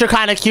Ohms thinks you're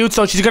kind of cute.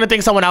 So she's going to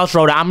think someone else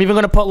wrote it. I'm even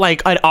going to put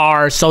like an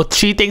R. So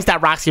she thinks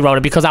that Roxy wrote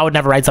it because I would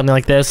never write something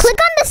like this. Click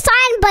on the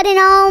sign button,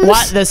 Ohms.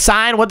 What? The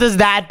sign? What does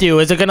that do?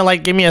 Is it going to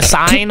like give me a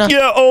sign?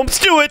 Yeah,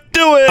 Ohms, do it.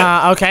 Do it.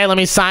 Okay, let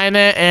me sign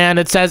it and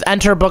it says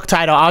enter book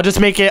title. I'll just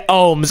make it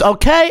Ohms.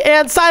 Okay,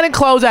 and sign and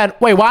close and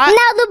wait, what?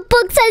 Now the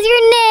book says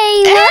your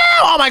name. Ew,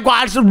 oh my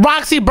gosh,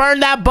 Roxy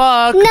burned that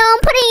book. No, I'm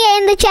putting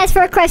it in the chest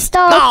for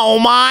Crystal. Oh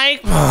my,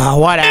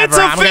 whatever. It's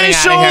I'm getting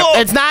official. out of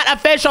here. It's not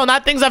official.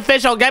 Nothing's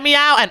official. Get me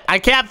out, and I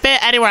can't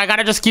fit anywhere. I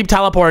gotta just keep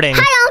teleporting.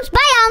 Hi, Ohms.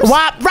 Bye, Ohms.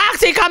 What?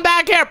 Roxy, come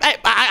back here. Hey,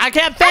 I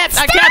can't fit.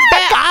 I can't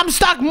fit. I'm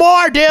stuck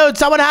more, dude.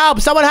 Someone help.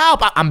 Someone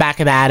help. I'm back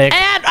in the attic.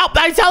 And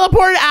I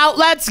teleported out.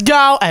 Let's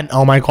go. And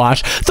oh my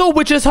gosh, the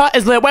witch's hut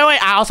is lit. Wait.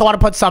 I also want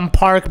to put some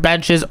park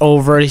benches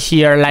over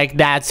here like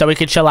that so we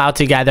can chill out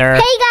together. Hey,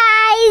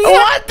 guys.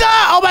 What the?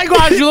 Oh my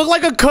gosh, you look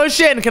like a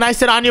cushion. Can I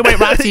sit on you? Wait,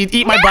 Roxy,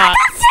 eat my butt.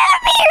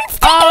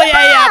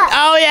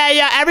 Oh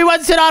yeah.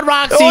 Everyone sit on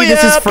Roxy. Oh,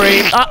 This is yeah.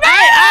 free.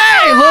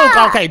 Hey,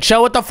 Luke. Okay,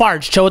 chill with the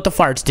farts. Chill with the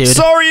farts, dude.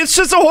 Sorry, it's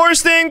just a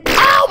horse thing.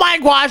 Oh my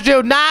gosh,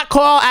 dude, not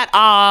cool at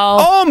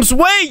all. Ohms,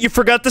 wait, you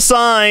forgot the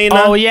sign.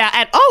 Oh yeah,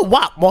 and oh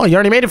wow, well you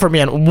already made it for me.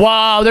 And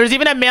whoa, there's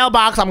even a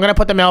mailbox. I'm gonna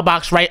put the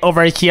mailbox right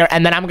over here,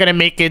 and then I'm gonna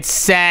make it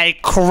say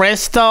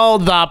Crystal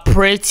the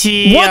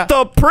Pretty. What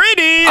the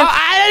pretty?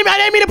 I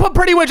didn't mean to put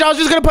Pretty Witch. I was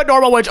just gonna put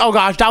Normal Witch. Oh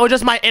gosh, that was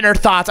just my inner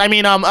thoughts. I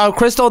mean,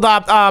 Crystal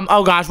the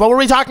oh gosh, what were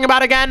we talking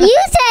about again?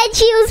 You said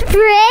she was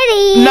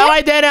pretty. No,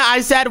 I didn't.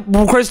 I said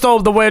Crystal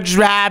the Witch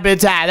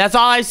habitat. That's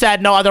all I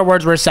said. No other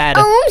words were said.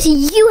 Ohms,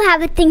 you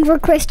have a thing for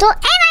Crystal, and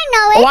I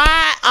know it.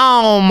 What?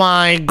 Oh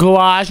my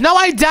gosh. No,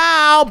 I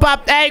don't.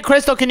 But hey,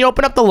 Crystal, can you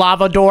open up the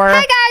lava door?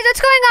 Hi, guys.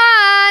 What's going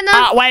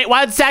on? Wait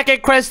 1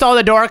 second, Crystal.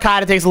 The door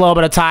kind of takes a little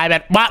bit of time.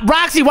 And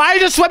Roxy, why are you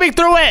just swimming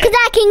through it? Because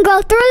I can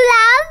go through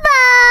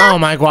lava. Oh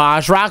my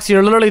gosh, Roxy,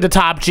 you're literally the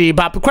top G.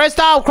 But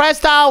Crystal,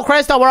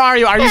 where are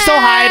you? Are you still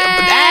hiding?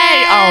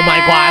 Hey! Oh my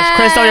gosh,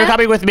 Crystal, you're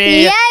coming with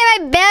me. Yeah,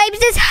 my babe's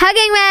just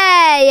hugging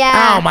me.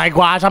 Yeah. Oh my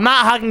gosh, I'm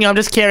not hugging you, I'm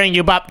just carrying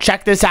you. But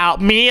check this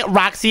out. Me,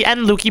 Roxy,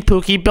 and Lukey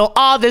Pookie built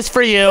all this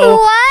for you.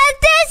 What?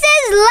 This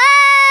is lit.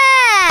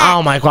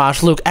 Oh my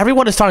gosh, Luke,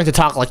 everyone is starting to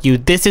talk like you.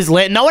 This is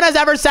lit. No one has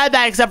ever said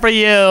that except for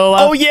you.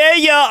 Oh,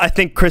 yeah. I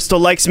think Crystal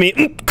likes me.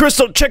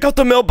 Crystal, check out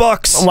the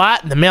mailbox.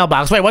 What? The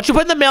mailbox? Wait, what you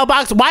put in the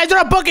mailbox? Why is there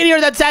a book in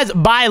here that says,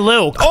 bye,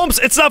 Luke? Ohms,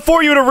 it's not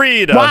for you to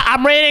read. What?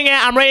 I'm reading it,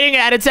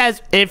 and it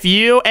says, if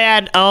you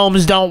and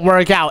Ohms don't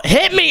work out,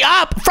 hit me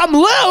up from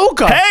Luke.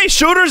 Hey,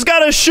 shooter's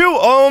gotta shoot,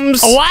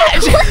 Ohms. What?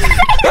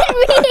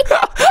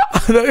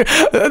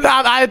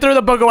 I threw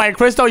the book away.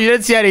 Crystal, you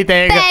didn't see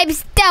anything.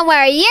 Babes, don't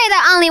worry. You're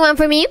the only one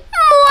for me.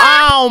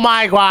 Oh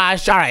my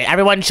gosh. All right,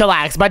 everyone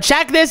chillax. But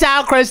check this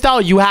out,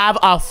 Crystal. You have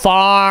a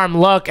farm.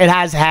 Look, it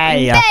has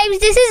hay. Babes,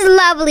 this is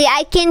lovely.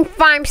 I can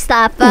farm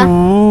stuff.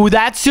 Ooh,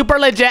 that's super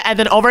legit. And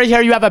then over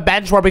here, you have a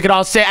bench where we could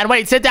all sit. And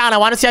wait, sit down. I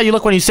want to see how you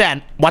look when you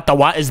sit.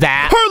 What is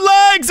that?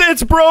 Her legs,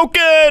 it's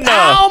broken.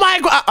 Oh my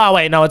god. Oh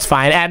wait, no, it's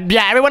fine. And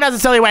yeah, everyone has a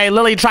silly way.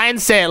 Lily, try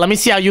and sit. Let me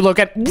see how you look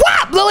at.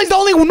 What? Lily's the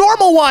only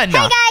normal one. Hey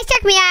guys,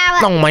 check me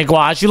out. Oh my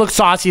gosh, you look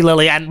saucy,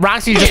 Lily. And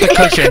Roxy's just a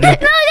cushion. No, don't sit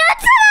on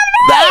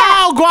me.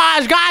 Oh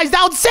gosh, guys,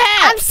 don't sit.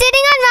 I'm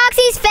sitting on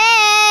Roxy's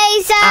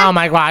face. Oh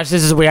my gosh,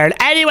 this is weird.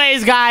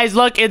 Anyways, guys,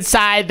 look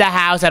inside the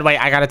house. And wait,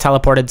 I gotta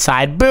teleport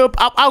inside. Boop.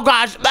 Oh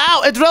gosh.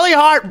 Oh, it's really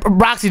hard.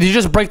 Roxy, did you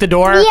just break the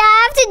door? Yeah,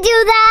 I have to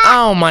do that.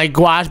 Oh my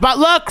gosh. But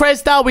look,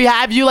 Crystal, we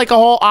have you like a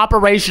whole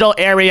operational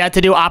area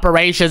to do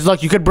operations.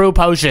 Look, you could brew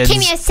potions. Give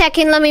me a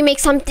second. Let me make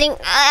something. What?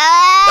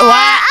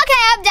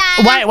 Okay, I'm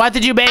done. Wait, what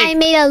did you make? I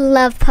made a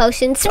love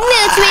potion. Smooch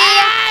me.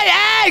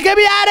 Hey, get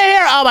me out of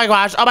here. Oh my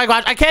gosh.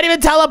 I can't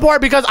even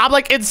teleport because I'm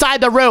like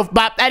inside the roof.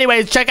 But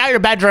anyways, check out your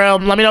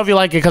bedroom. Let me know if you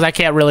like it because I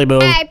can't really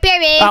move. All right,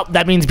 baby. Oh,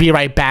 that means be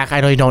right back. I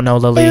know you don't know,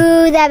 Lily.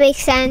 Ooh, that makes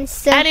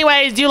sense.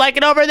 Anyways, do you like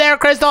it over there,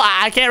 Crystal?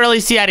 I can't really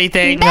see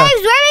anything. Babes, where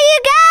did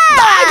you go?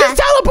 I just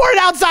teleported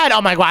outside.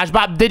 Oh my gosh,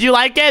 Bob, did you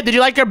like it? Did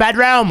you like your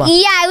bedroom?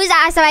 Yeah, it was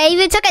awesome. I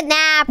even took a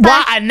nap.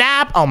 What, a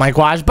nap? Oh my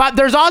gosh, but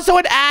there's also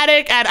an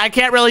attic, and I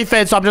can't really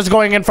fit, so I'm just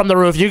going in from the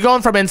roof. You're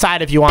going from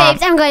inside if you want.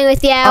 Babes, I'm going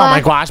with you. Oh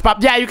my gosh,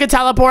 but yeah, you can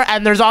teleport,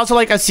 and there's also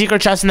like a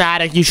secret chest in the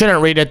attic. You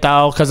shouldn't read it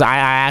though, because I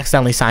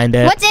accidentally signed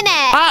it. What's in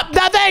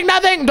it?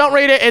 Nothing. Don't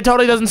read it. It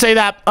totally doesn't say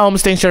that.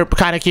 Thinks you're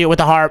kind of cute with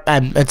the heart,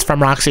 and it's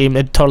from Roxy.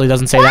 It totally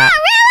doesn't say that. Really?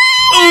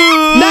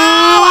 No!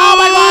 Oh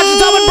my gosh!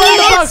 Someone burn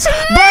the book!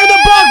 Burn the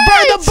book!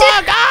 Burn the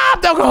book! Ah!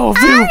 Don't go. Hold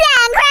on,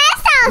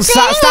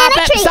 Crystal. Stop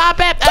it! Stop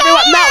it!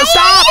 Everyone, no!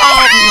 Stop!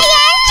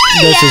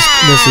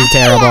 This is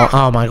terrible.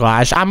 Oh my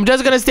gosh. I'm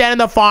just gonna stand in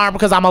the farm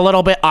because I'm a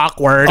little bit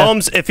awkward.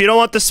 Holmes, if you don't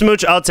want the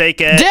smooch, I'll take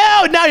it.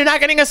 Dude, no, you're not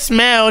getting a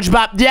smooch.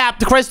 But yeah,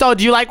 Crystal,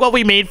 do you like what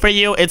we made for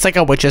you? It's like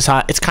a witch's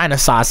hut. It's kind of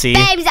saucy.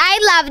 Babes,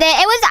 I loved it.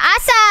 It was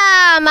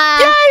awesome.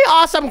 Yay,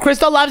 awesome.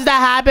 Crystal loves the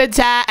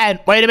habitat. And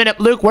wait a minute,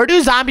 Luke, where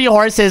do zombie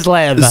horses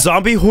live?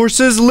 Zombie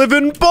horses live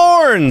in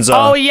barns.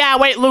 Oh yeah,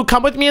 wait, Luke,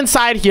 come with me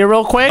inside here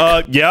real quick.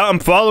 Yeah, I'm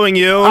following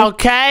you.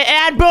 Okay,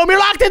 and boom, you're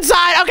locked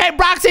inside. Okay,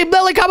 Roxy,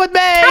 Lily, come with me.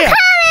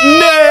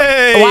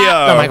 Nay!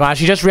 Wow. Oh my gosh,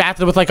 you just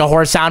reacted with like a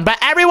horse sound. But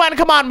everyone,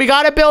 come on, we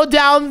gotta build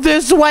down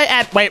this way.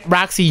 And wait,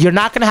 Roxy, you're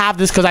not gonna have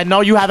this because I know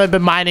you haven't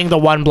been mining the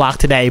 1 block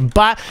today.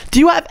 But do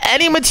you have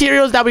any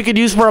materials that we could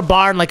use for a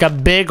barn, like a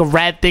big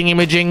red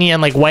thingy-majingy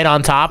and like white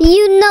on top?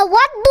 You know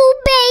what, boo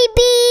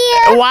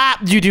baby?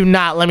 What? You do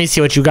not. Let me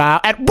see what you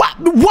got. And what?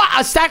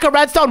 A stack of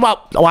redstone?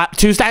 What?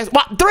 2 stacks?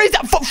 What? 3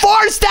 stacks?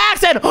 4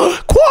 stacks and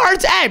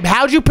quartz? Hey,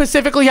 how'd you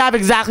specifically have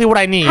exactly what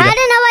I need? I don't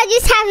know. I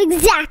just have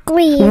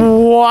exactly.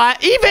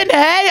 What? Even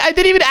hey, I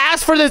didn't even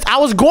ask for this. I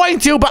was going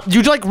to, but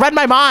you like read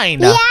my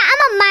mind. Yeah, I'm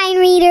a mind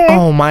reader.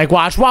 Oh my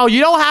gosh. Wow,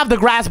 you don't have the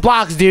grass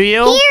blocks, do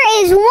you?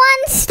 Here is 1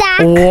 stack.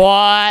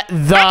 What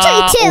the?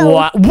 Actually, 2.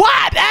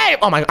 What? Hey!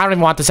 Oh my! I don't even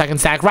want the 2nd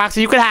stack.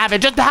 Roxy, you can have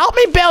it. Just help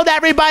me build.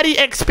 Everybody,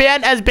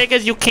 expand as big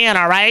as you can.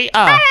 All right.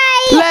 All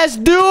right. Let's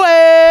do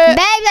it.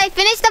 Babes, I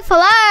finished the floor.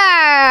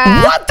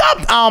 What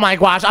the? Oh my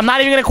gosh! I'm not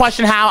even gonna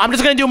question how. I'm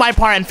just gonna do my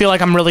part and feel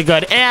like I'm really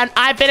good. And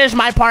I finished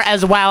my part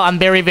as well. I'm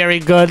very, very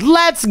good.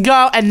 Let's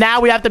go. And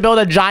now we have to build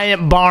a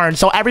giant barn.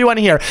 So everyone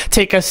here,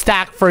 take a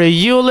stack for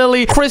you,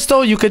 Lily.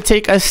 Crystal, you could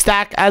take a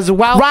stack as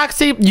well.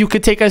 Roxy, you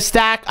could take a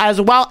stack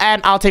as well.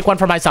 And I'll take one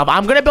for myself.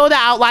 I'm gonna build the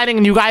outlining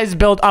and you guys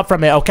build up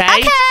from it, okay?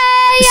 Okay.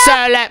 So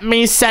let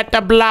me set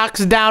the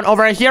blocks down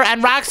over here.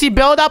 And Roxy,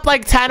 build up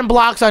like 10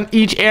 blocks on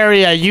each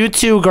area. You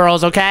two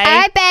girls, okay? All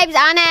right, babes,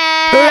 on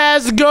it.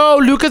 Let's go.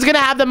 Luca's gonna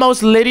have the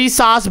most litty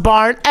sauce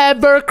barn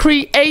ever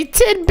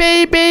created,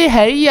 baby.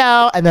 Hey,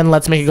 yo. And then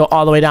let's make it go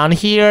all the way down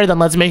here. Then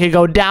let's make it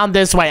go down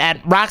this way. And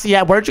Roxy,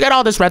 yeah, where'd you get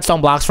all this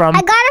redstone blocks from?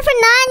 I got it for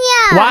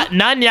Nanya. What?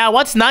 Nanya?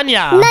 What's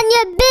Nanya?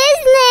 Nanya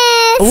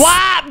business.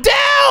 What?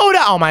 Dude!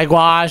 Oh my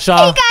gosh. He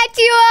got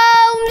you,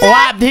 Holmes.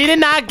 What? He did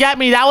not get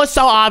me. That was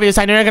so obvious.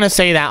 I knew you were gonna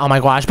say that. Oh my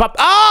gosh. But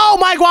oh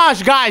my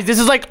gosh, guys, this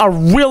is like a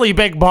really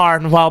big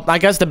barn. Well, I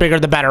guess the bigger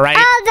the better, right?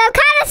 Oh, I'm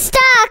kind of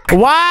stuck.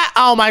 What?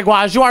 Oh my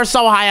gosh, you are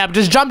so high up.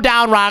 Just jump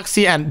down,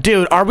 Roxy. And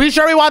dude, are we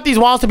sure we want these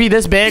walls to be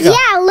this big? Yeah,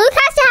 Luke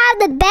has to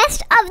have the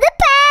best of the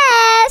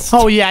best.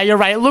 Oh yeah, you're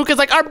right. Luke is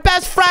like our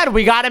best friend.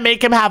 We gotta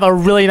make him have a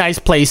really nice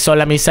place. So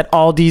let me set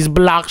all these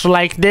blocks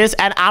like this.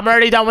 And I'm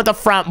already done with the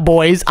front,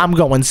 boys. I'm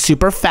going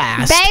super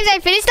fast. Babes, I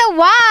finished the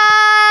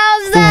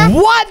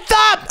walls. What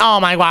the? Oh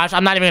my gosh,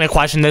 I'm not even gonna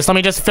question this. Let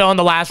me just fill in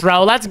the last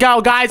row. Let's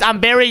go, guys. I'm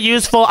very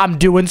useful. I'm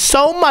doing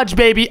so much,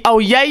 baby. Oh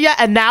yeah, yeah.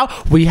 And now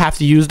we have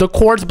to use the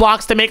quartz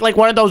blocks to make like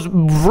one of those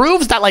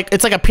roofs that like,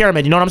 it's like a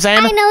pyramid. You know what I'm saying?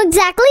 I know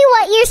exactly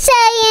what you're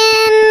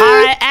saying.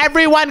 All right,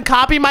 everyone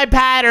copy my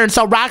pattern.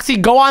 So Roxy,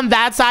 go on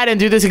that side and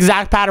do this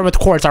exact pattern with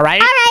quartz, all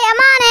right? All right, I'm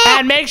on it.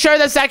 And make sure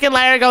the 2nd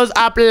layer goes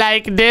up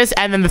like this,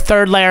 and then the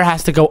 3rd layer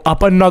has to go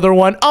up another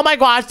one. Oh my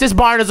gosh, this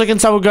barn is looking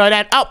so good.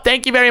 And oh,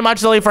 thank you very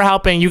much, Lily, for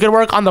helping. You can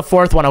work on the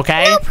 4th one,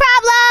 okay? No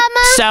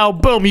problem. So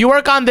boom, you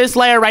work on this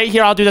layer right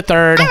here. I'll do the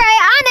 3rd. All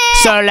right, on it.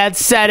 So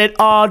let's set it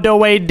all the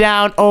way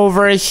down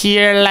over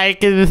here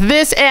like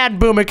this, and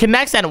boom, it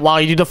connects. And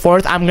while you do the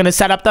 4th, I'm gonna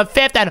set up the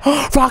 5th. And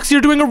Roxy,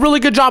 you're doing a really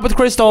good job with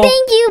Crystal.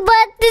 Thank you,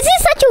 but this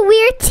is such a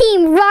weird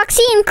team,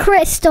 Roxy and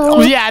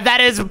Crystal. Yeah,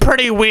 that is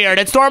pretty weird.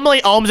 It's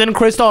normally Ohms and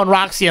Crystal and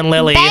Roxy and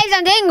Lily. Babes,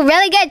 I'm doing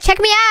really good. Check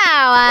me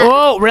out.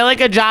 Oh, really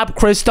good job,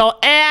 Crystal.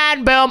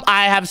 And boom,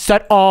 I have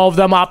set all of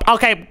them up.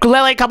 Okay,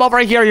 Lily, come over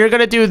here. You're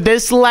gonna do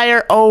this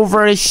layer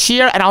over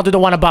here, and I'll do the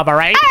one above, all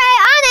right? All right,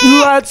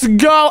 on it. Let's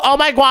go. Oh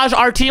my gosh,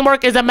 our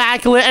teamwork is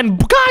immaculate. And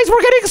guys,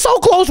 we're getting so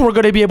close. We're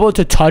gonna be able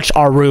to touch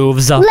our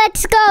roofs.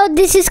 Let's go.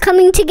 This is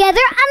coming together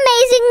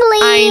amazingly.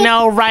 I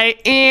know,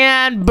 right?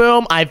 And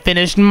boom, I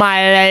finished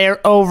my layer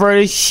over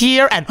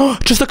here. And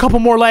just a couple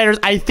more layers.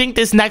 I think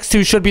this next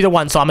 2 should be the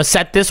one. So I'm gonna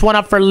set this one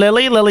up for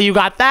Lily. Lily, you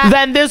got that?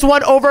 Then this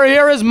one over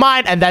here is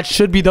mine. And that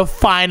should be the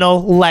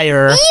final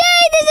layer. Yay,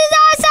 this is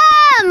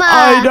awesome.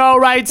 I know,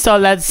 right? So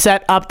let's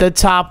set up the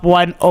top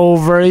one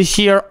over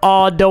here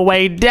all the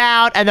way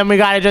down. And then we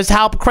gotta just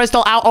help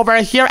Crystal out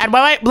over here. And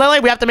wait, Lily,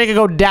 we have to make it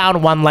go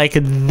down one like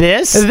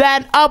this.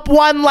 Then up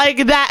one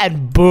like that.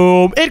 And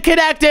boom, it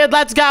connected.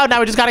 Let's go. Now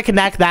we just gotta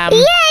connect them. Yay,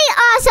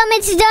 awesome.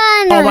 It's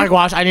done. Oh my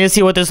gosh, I need to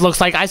see what this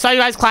looks like. I saw you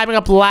guys climbing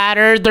up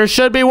ladders. There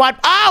should be one.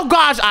 Oh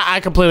gosh, I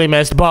completely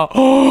missed, but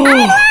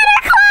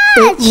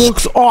it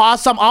looks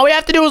awesome. All we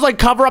have to do is like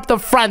cover up the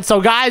front.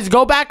 So guys,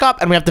 go back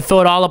up and we have to fill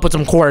it all up with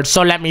some quartz.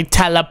 So let me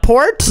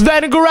teleport,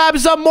 then grab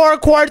some more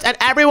quartz, and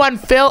everyone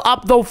fill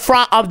up the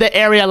front of the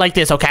area like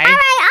this, okay? All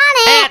right, on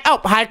it. And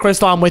oh, hi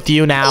Crystal, I'm with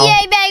you now.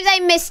 Yay, babes, I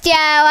missed you.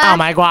 Oh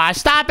my gosh,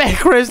 stop it,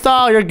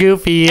 Crystal. You're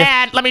goofy.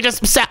 And let me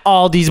just set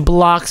all these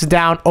blocks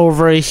down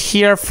over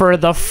here for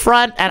the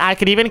front. And I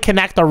could even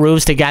connect the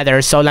roofs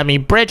together. So let me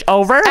bridge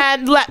over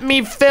and let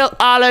me fill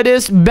all of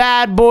this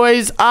bad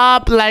boys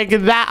up like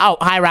that. Oh,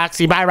 hi,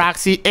 Roxy. Bye,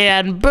 Roxy.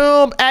 And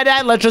boom. And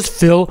then let's just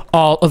fill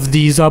all of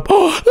these up.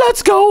 Oh,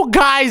 let's go,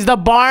 guys. The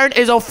barn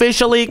is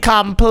officially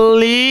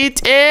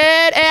completed.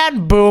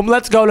 And boom.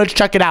 Let's go. Let's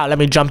check it out. Let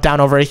me jump down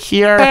over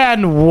here.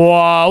 And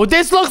whoa,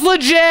 this looks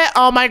legit.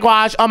 Oh my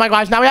gosh. Oh my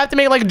gosh. Now we have to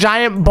make like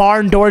giant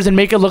barn doors and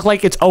make it look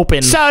like it's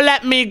open. So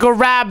let me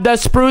grab the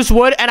spruce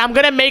wood and I'm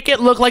gonna make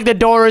it look like the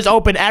door is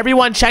open.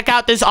 Everyone check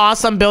out this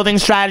awesome building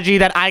strategy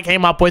that I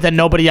came up with and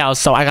nobody else.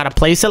 So I gotta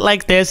place it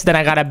like this. Then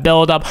I gotta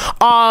build up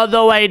all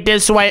the way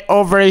this way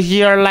over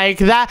here like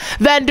that.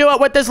 Then do it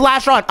with this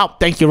last run. Oh,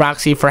 thank you,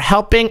 Roxy, for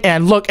helping.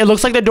 And look, it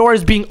looks like the door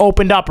is being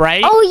opened up,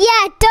 right? Oh,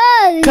 yeah, it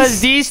does. Because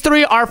these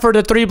 3 are for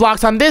the 3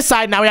 blocks on this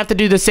side. Now we have to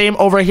do the same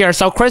over here.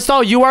 So,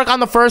 Crystal, you work on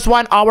the first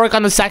one. I'll work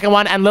on the second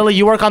one. And Lily,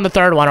 you work on the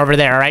third one over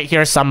there, right?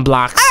 Here's some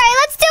blocks. All right,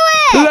 let's do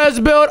it. Let's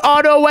build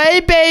on the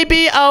way,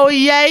 baby. Oh,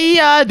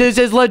 yeah. This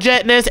is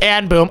legitness.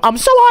 And boom. I'm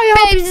so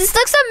high up. Babes, this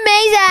looks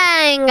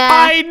amazing.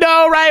 I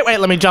know, right? Wait,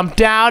 let me jump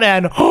down.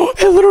 And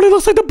it literally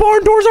looks like the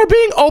barn doors are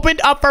being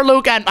opened up for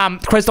Luke. And,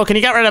 Crystal, can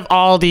you get rid of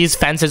all these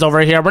fences over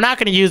here? We're not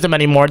going to use them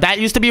anymore. That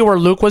used to be where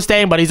Luke was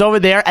staying, but he's over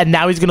there. And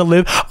now he's going to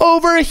live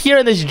over here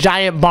in this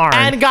giant barn.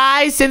 And,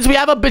 guys, since we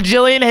have a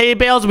bajillion hay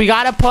bales, we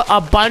got to put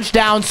a bunch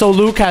down so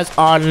Luke has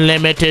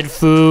unlimited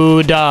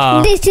food.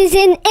 This is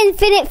an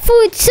infinite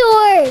food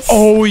source.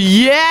 Oh,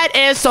 yeah, it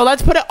is. So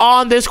let's put it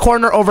on this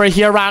corner over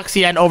here,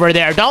 Roxy, and over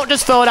there. Don't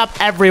just fill it up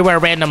everywhere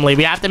randomly.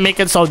 We have to make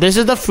it so this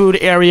is the food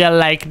area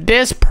like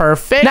this.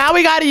 Perfect. Now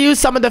we got to use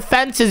some of the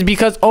fences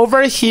because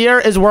over here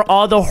is where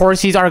all the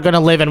horsies are going to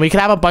live, and we can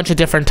have a bunch of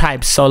different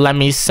types. So let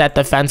me set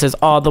the fences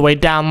all the way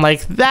down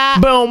like that.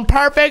 Boom.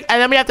 Perfect.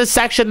 And then we have to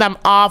section them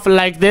off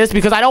like this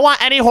because I don't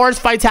want any horse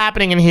fights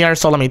happening in here.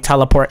 So let me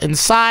teleport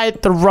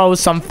inside, throw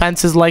some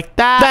fences like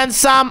that. Then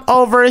some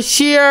over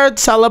here,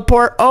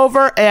 teleport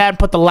over, and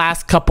put the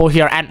last couple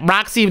here. And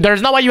Roxy,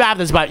 there's no way you have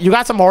this, but you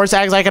got some horse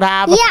eggs I could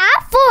have? Yeah, I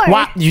have 4.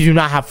 What? You do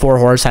not have 4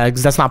 horse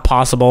eggs. That's not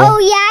possible. Oh,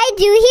 yeah, I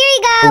do. Here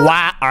you go.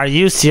 What? Are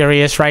you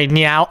serious right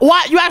now?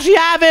 What? You actually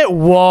have it?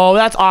 Whoa,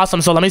 that's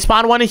awesome. So let me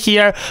spawn one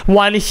here,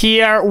 one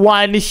here,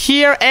 one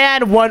here,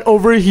 and one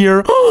over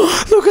here.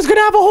 Luca's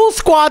gonna have a whole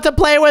squad to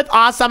play with.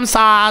 Awesome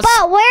sauce.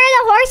 But where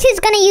are the horses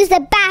going to use the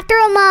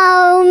bathroom?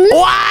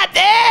 What?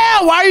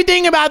 Ew, why are you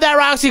thinking about that,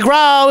 Roxy?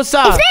 Gross.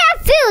 If they have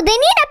food, they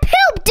need a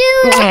poop,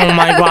 dude. Oh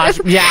my gosh.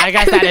 Yeah, I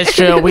guess that is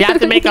true. We have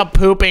to make a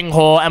pooping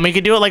hole, and we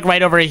could do it like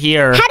right over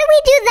here. How do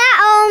we do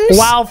that, Ohms?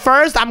 Well,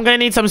 first, I'm gonna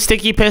need some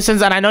sticky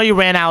pistons, and I know you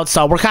ran out,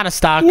 so we're kind of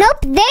stuck. Nope,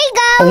 there you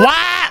go.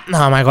 What?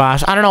 Oh my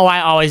gosh. I don't know why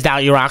I always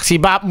doubt you, Roxy,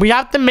 but we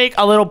have to make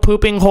a little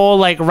pooping hole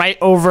like right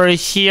over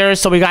here,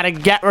 so we gotta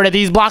get rid of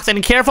these blocks.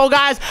 And careful,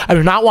 guys. I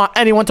do not want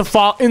anyone to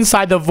fall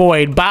inside the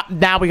void, but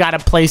now we gotta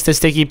place the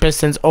sticky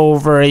pistons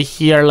over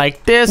here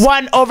like this.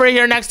 One over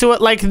here next to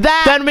it like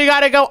that. Then we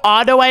gotta go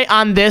all the way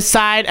on this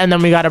side, and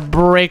then we gotta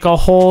break a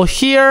hole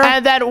here,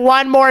 and then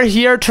one more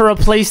here to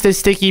replace the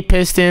sticky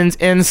pistons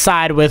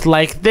inside with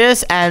like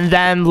this, and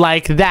then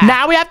like that.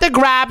 Now we have to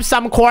grab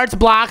some quartz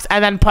blocks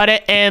and then put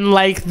it in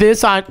like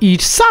this on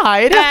each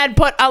side, and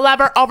put a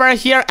lever over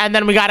here, and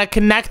then we gotta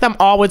connect them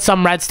all with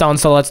some redstone.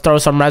 So let's throw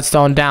some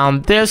redstone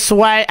down this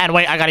way, and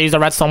wait, I gotta use the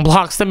redstone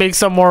blocks to make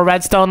some more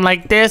redstone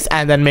like this,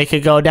 and then make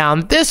it go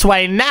down this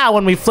way. Now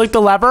when we flick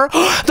the lever,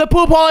 the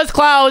poop hole is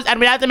closed, and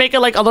we have to make it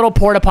like a little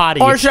porta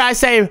potty, or should I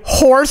say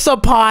horse-a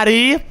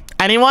potty.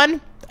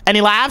 Anyone?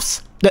 Any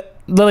laughs?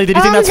 Lily, did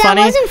you think that's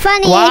funny? That wasn't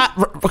funny.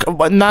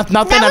 What? Nothing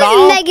at That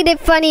all? was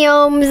negative funny,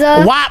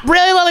 Ohms. What?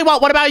 Really, Lily?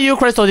 What about you,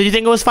 Crystal? Did you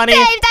think it was funny?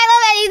 Babes, I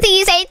love anything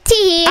you say.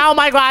 Tee. Oh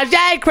my gosh.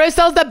 Yay,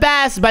 Crystal's the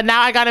best. But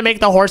now I gotta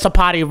make the horse a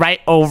potty right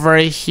over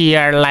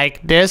here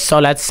like this. So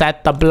let's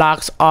set the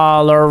blocks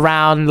all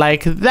around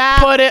like that.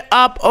 Put it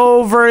up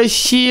over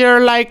here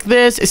like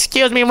this.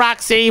 Excuse me,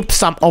 Roxy.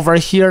 Some over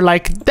here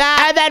like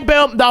that. And then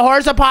boom, the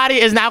horse a potty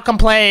is now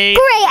complete.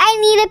 Great, I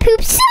need to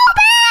poop so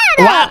bad.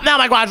 What? No,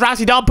 my gosh,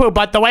 Roxy, don't poop.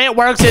 But the way it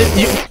works is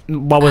you...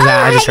 What was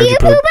that? I just heard you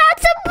poop. Poop out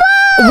some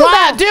poop.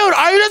 What? Dude,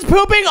 are you just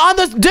pooping on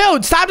this?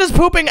 Dude, stop just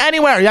pooping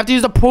anywhere. You have to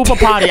use the poop-a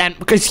potty. And,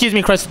 excuse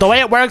me, Chris, the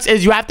way it works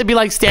is you have to be,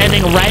 like,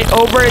 standing right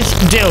over...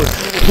 Dude,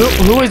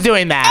 who is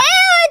doing that?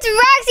 It's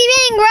Roxy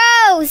being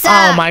gross.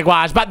 Oh my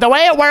gosh. But the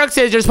way it works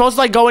is you're supposed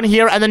to like go in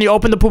here and then you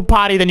open the poop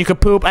potty, then you could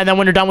poop, and then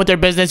when you're done with your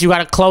business, you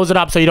gotta close it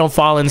up so you don't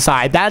fall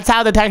inside. That's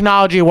how the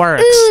technology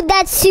works. Ooh,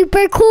 that's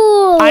super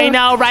cool. I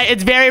know, right?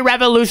 It's very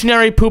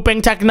revolutionary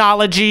pooping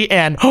technology.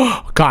 And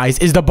guys,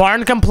 is the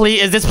barn complete?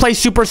 Is this place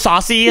super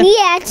saucy?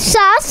 Yeah, it's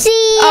saucy.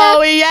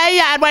 Oh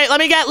yeah. And wait, let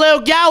me get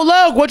Luke. Yo,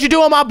 Luke, what you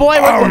doing, my boy?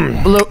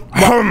 Luke,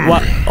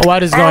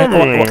 what is going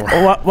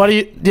on? What are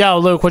you... Yo,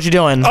 Luke, what you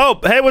doing? Oh,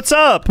 hey, what's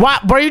up?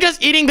 What? Were you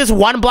just eating this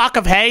one block block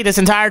of hay this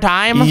entire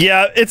time?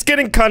 Yeah, it's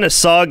getting kind of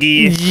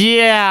soggy.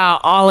 Yeah,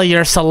 all of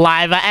your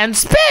saliva and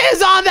spit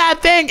is on that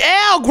thing.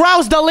 Ew,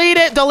 gross. Delete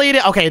it. Delete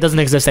it. Okay, it doesn't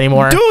exist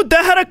anymore. Dude,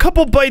 that had a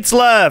couple bites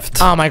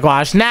left. Oh my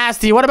gosh,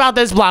 nasty. What about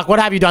this block? What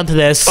have you done to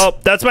this? Oh,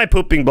 that's my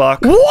pooping block.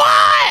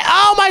 What?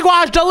 Oh my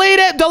gosh, delete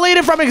it. Delete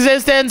it from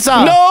existence. No,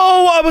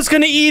 I was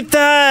gonna eat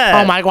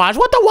that. Oh my gosh,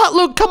 what the what,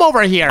 Luke? Come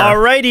over here.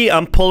 Alrighty,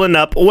 I'm pulling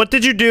up. What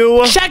did you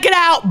do? Check it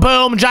out.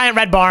 Boom, giant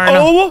red barn.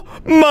 Oh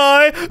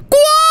my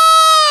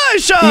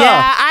gosh!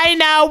 Yeah, I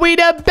know. We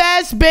the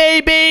best,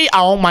 baby.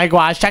 Oh my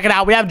gosh, check it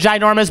out. We have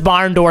ginormous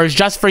barn doors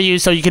just for you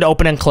so you can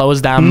open and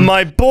close them.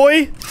 My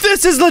boy,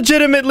 this is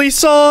legitimately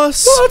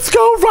sauce. Let's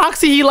go,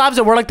 Roxy. He loves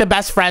it. We're like the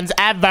best friends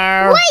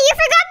ever. Wait, you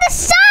forgot the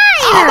sign.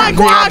 Oh my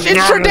gosh,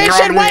 it's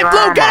tradition. Wait,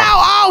 Luke, get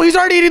out. Oh, he's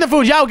already eating the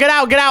food. Yo, get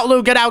out,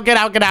 Luke. Get out.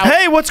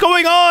 Hey, what's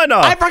going on?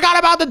 I forgot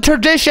about the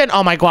tradition.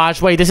 Oh my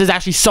gosh, wait, this is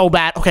actually so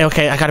bad.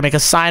 Okay, I gotta make a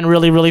sign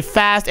really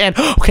fast. And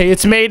okay,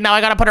 it's made. Now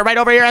I gotta put it right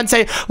over here and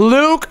say,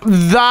 Luke,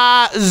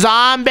 the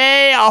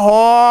zombie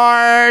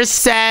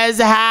horse's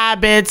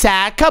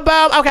habitat.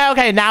 Kaboom.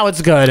 Okay, now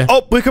it's good.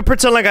 Oh, we could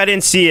pretend like I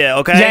didn't see it,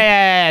 okay?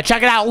 Yeah.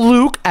 Check it out,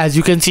 Luke. As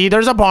you can see,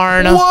 there's a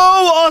barn. Whoa,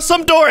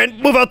 awesome door. And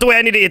move out the way.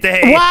 I need to eat the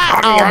hay.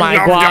 What? Oh my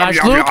gosh.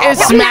 Luke is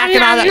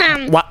smacking on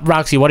the... What?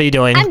 Roxy, what are you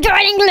doing? I'm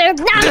joining Luke.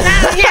 You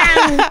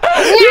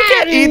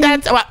can't eat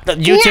that. What?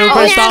 You too,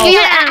 Crystal?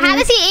 How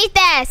does he eat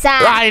this?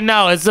 I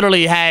know. It's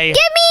literally hay.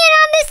 Get me in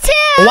on this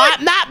too.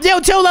 What? Not you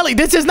too, Lily.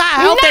 This is not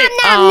healthy.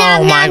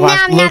 Oh my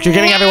gosh. Luke, you're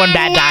giving everyone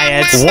bad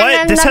diets.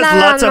 What? This has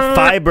lots of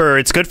fiber.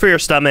 It's good for your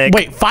stomach.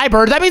 Wait,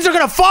 fiber? That means they're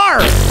gonna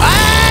fart.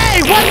 Hey,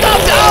 what the?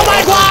 Oh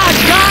my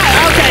gosh, guys.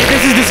 Okay,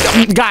 this is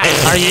disgusting.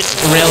 Guys, are you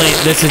really?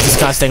 This is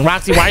disgusting.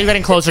 Roxy, why are you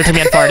getting closer to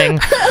me and farting?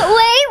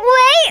 Wait.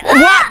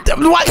 What?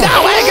 No,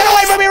 hey, get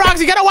away from me,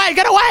 Roxy. Get away.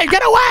 Oh my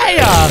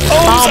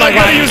god. I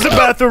gotta use the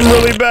bathroom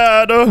really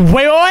bad.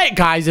 Wait.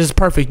 Guys, this is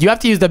perfect. You have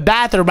to use the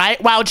bathroom,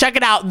 right? Wow, check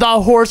it out.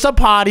 The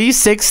Horse-a-Potty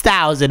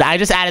 6000. I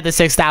just added the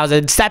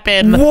 6000. Step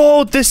in.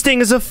 Whoa, this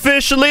thing is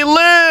officially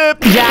lit.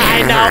 Yeah,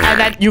 I know. And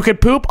then you could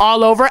poop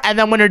all over. And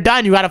then when you're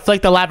done, you gotta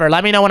flick the lever.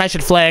 Let me know when I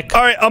should flick.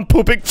 All right, I'm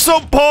pooping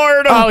so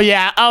hard. Oh,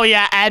 yeah.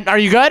 And are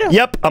you good?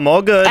 Yep, I'm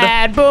all good.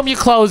 And boom, you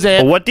close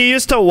it. What do you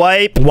use to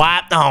wipe?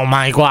 What? Oh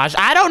my gosh.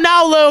 I don't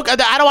know, Luke.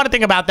 I don't want to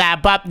think about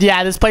that. But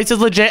yeah, this place is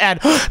legit. And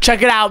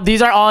check it out.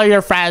 These are all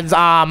your friends.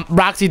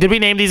 Roxy, did we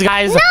name these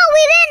guys? No, we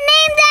didn't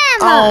name them.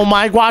 Oh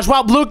my gosh.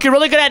 Well, Luke, you're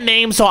really good at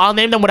names, so I'll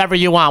name them whatever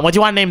you want. What do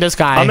you want to name this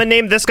guy? I'm gonna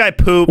name this guy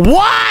Poop.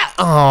 What?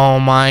 Oh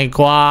my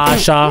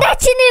gosh.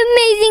 That's an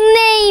amazing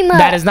name.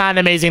 That is not an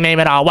amazing name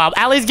at all. Well,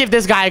 at least give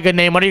this guy a good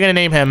name. What are you gonna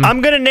name him?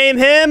 I'm gonna name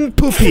him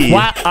Poopy.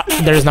 What?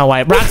 There's no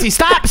way. Roxy,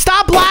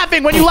 stop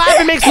laughing. When you laugh,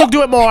 it makes Luke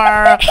do it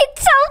more.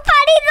 It's so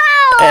funny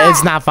though.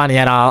 It's not funny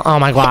at all. Oh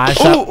my gosh.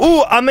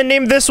 Ooh, I'm gonna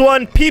name this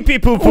one Pee Pee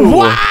Poo Poo.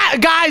 What?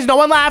 Guys, no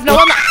one laughed.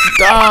 Oh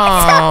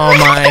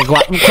my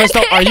god.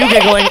 Crystal, are you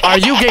giggling?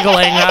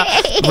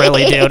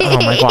 Really, dude? Oh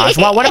my gosh.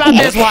 Well, what about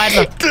this one?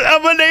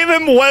 I'm gonna name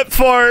him Wet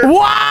Fart.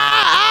 What?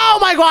 Oh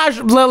my gosh.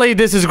 Lily,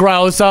 this is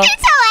gross. It's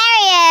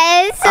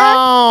hilarious.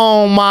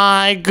 Oh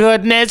my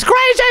goodness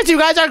gracious. You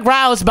guys are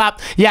gross.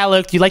 But yeah,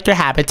 look, you like your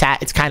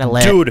habitat. It's kind of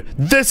lit. Dude,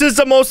 this is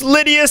the most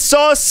littiest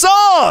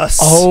sauce.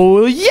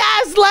 Oh,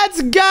 yes.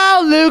 Let's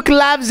go. Luke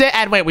loves it.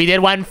 And wait, we did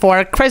one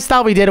for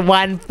Crystal. We did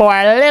one for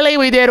Lily.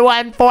 We did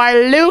one for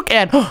Luke.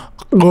 And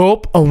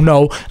oh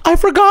no, I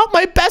forgot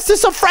my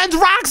bestest of friends,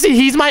 Roxy.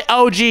 He's my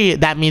OG.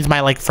 That means my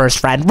like first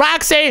friend.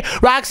 Roxy,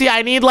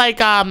 I need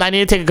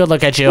to take a good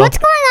look at you. What's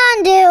going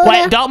on, dude?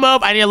 Wait, don't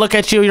move. I need to look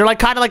at you. You're like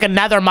kind of like a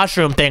nether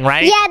mushroom thing,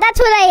 right? Yeah, that's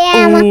what I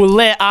am. Ooh,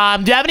 lit.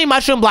 Do you have any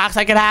mushroom blocks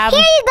I could have?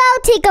 Here you go.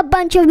 Take a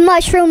bunch of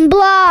mushroom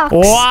blocks.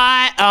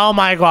 What? Oh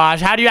my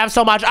gosh. How do you have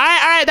so much? All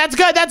right. That's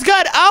good.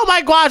 Oh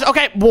my gosh.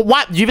 Okay. Well,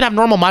 what? Do you even have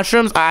normal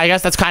mushrooms? I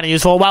guess that's kind of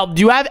useful. Well, do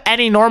you have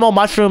any normal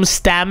mushroom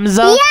stems?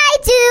 Yeah, I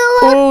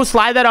do. Ooh,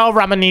 slide that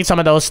over. I'm gonna need some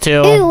of those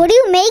too. Ooh, what are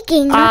you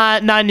making?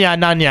 Nunya.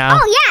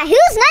 Oh yeah,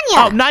 who's Nunya?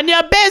 Oh,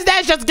 Nunya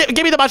business. Just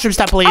give me the mushroom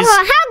stem, please. Oh,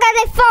 how could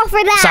I fall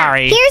for that?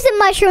 Sorry. Here's the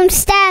mushroom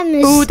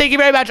stems. Ooh, thank you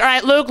very much. All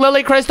right, Luke,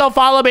 Lily, Crystal,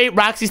 follow me.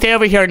 Roxy, stay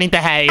over here and eat the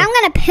hay. I'm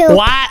gonna poop.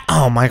 What?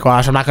 Oh my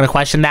gosh, I'm not gonna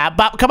question that.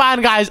 But come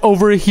on, guys,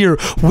 over here.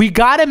 We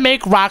gotta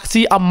make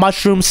Roxy a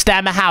mushroom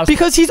stem house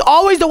because he's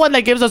always the one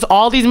that gives us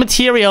all these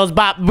materials,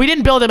 but we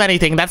didn't build him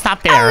anything. That's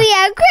not fair. Oh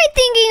yeah, great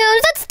thinking.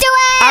 Let's do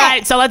it. All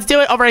right, so let's do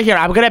it over here.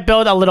 I'm gonna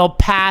build a little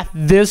path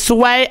this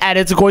way, and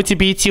it's going to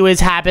be to his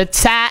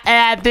habitat,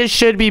 and this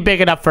should be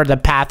big enough for the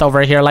path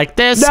over here like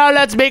this. Now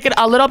let's make it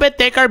a little bit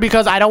thicker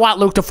because I don't want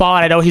Luke to fall,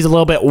 and I know he's a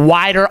little bit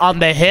wider on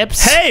the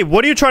hips. Hey,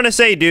 what are you trying to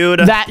say,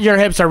 dude? That your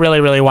hips are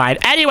really, really wide.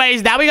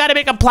 Anyways, now we gotta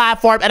make a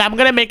platform, and I'm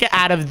gonna make it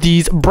out of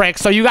these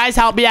bricks. So you guys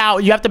help me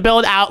out. You have to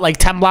build out like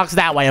 10 blocks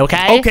that way,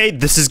 okay? Okay,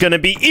 this is gonna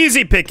be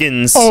easy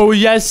pickings. Oh,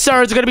 yes,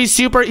 sir. It's gonna be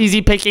super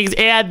easy pickings,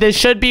 and this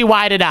should be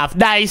wide enough.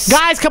 Nice.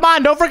 Guys, come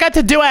on. Don't forget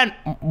to do it.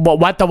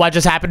 What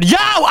just happened? weird. Yo,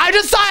 I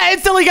just saw it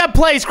instantly get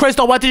placed.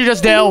 Crystal, what did you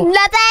just do?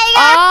 Nothing.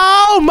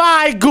 Oh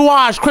my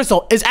gosh,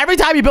 Crystal, is every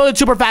time you build it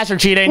super fast, you're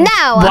cheating?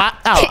 No. What?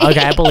 Oh,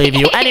 okay, I believe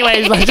you.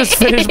 Anyways, let's just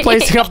finish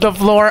placing up the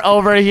floor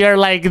over here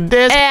like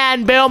this.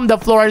 And boom, the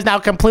floor is now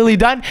completely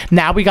done.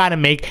 Now we gotta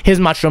make his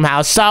mushroom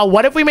house. So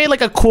what if we made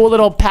like a cool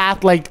little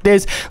path like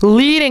this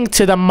leading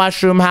to the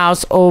mushroom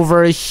house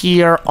over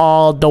here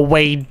all the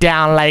way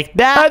down like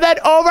that. And then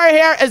over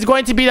here is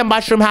going to be the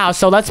mushroom house.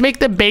 So let's make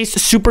the base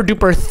super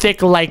duper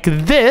thick like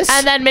this.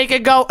 And then make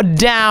it go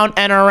down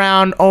and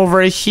around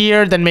over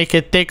here. Then make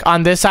it thick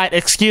on this side.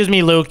 Excuse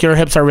me, Luke, your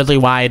hips are really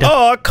wide.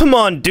 Oh, come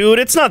on, dude.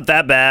 It's not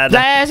that bad.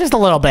 It's just a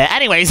little bit.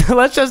 Anyways,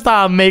 let's just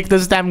make the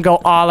stem go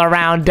all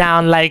around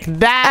down like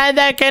that. And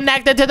then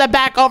connect it to the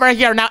back over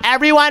here. Now,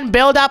 everyone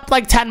build up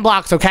like 10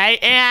 blocks, okay?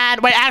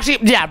 And wait, actually,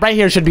 yeah, right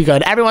here should be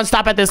good. Everyone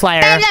stop at this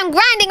layer. Babes, I'm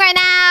grinding right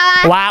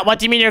now. Wow, what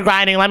do you mean you're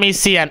grinding? Let me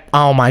see it.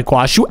 Oh my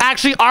gosh, you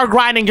actually are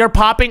grinding. You're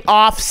popping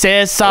off,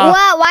 sis. What? Why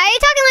are you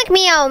talking like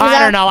me? I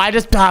don't know.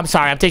 I'm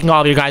sorry. I'm taking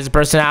all of you guys'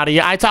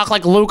 personality. I talk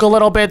like Luke a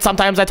little bit.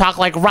 Sometimes I talk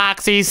like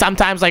Roxy.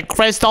 Sometimes like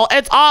Crystal.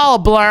 It's all a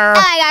blur.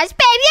 Oh my gosh, babe,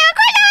 you're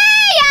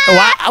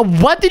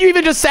crazy. What did you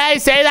even just say?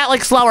 Say that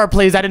like slower,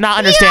 please. I did not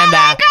understand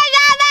that.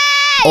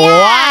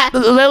 Yeah.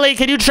 What? Lily,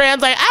 can you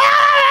translate?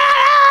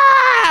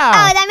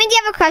 Oh, that means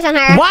you have a crush on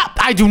her. What?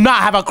 I do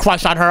not have a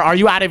crush on her. Are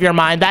you out of your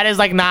mind? That is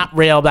like not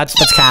real. That's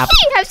cap.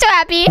 I'm so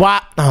happy.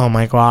 What? Oh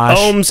my gosh.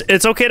 Ohms,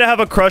 it's okay to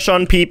have a crush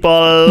on people.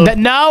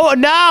 No,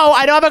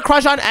 I don't have a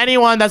crush on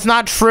anyone. That's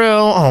not true.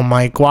 Oh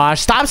my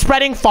gosh. Stop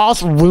spreading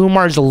false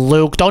rumors,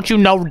 Luke. Don't you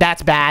know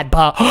that's bad?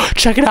 But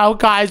check it out,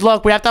 guys.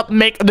 Look, we have to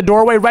make the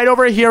doorway right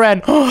over here.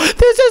 And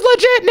this is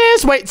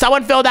legitness. Wait,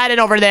 someone fill that in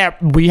over there.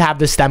 We have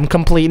the stem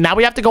complete. Now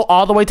we have to go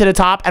all the way to the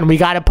top and we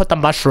got to put the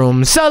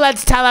mushrooms. So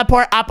let's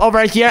teleport up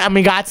over here and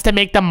we got to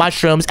make the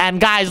mushrooms. And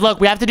guys, look,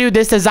 we have to do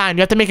this design.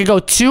 You have to make it go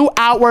 2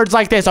 outwards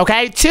like this,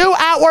 okay? 2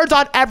 outwards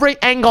on every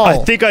angle. I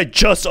think I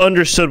just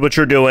understood what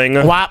you're doing.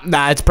 What?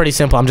 Nah, it's pretty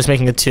simple. I'm just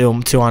making it two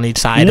on each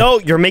side. No,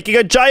 you're making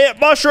a giant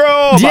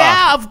mushroom.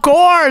 Yeah, of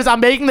course. I'm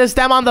making the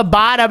stem on the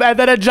bottom and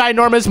then a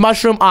ginormous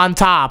mushroom on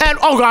top. And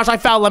oh gosh, I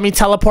fell. Let me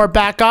teleport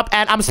back up.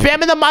 And I'm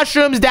spamming the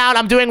mushrooms down.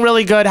 I'm doing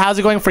really good. How's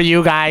it going for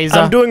you guys?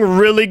 I'm doing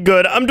really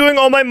good. I'm doing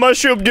all my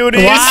mushroom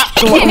duties.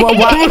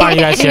 What? Are you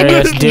guys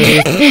serious,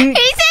 dude?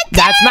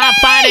 That's not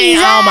funny.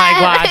 Oh my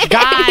gosh.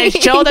 Guys,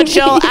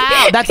 chill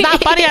out. That's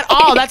not funny at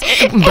all.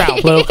 Bro,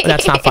 Luke,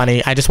 that's not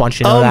funny. I just want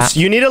you to know that.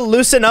 You need to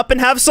loosen up and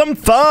have some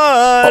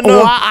fun.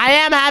 Well, I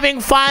am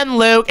having fun,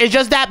 Luke. It's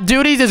just that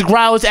duties is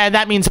gross and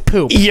that means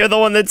poop. You're the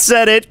one that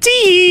said it.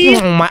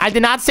 I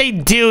did not say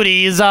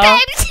duties.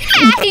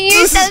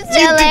 You're so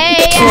silly.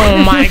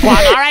 Oh my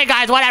god. All right,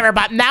 guys, whatever.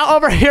 But now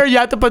over here, you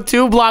have to put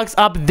 2 blocks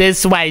up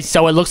this way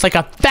so it looks like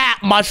a fat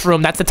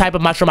mushroom. That's the type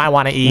of mushroom I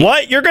want to eat.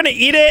 What? You're going to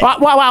eat it?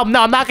 Well,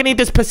 no, I'm not going to eat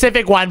this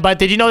specific one, but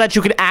did you know that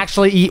you can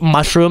actually eat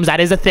mushrooms? That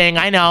is a thing,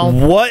 I know.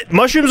 What?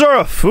 Mushrooms are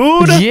a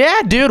food?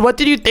 Yeah, dude, what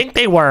did you think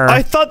they were?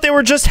 I thought they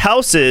were just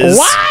houses.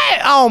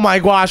 What? Oh my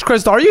gosh,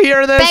 Crystal, are you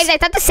hearing this? Babes, I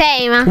thought the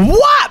same.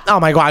 What? Oh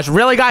my gosh,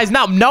 really, guys?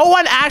 No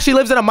one actually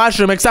lives in a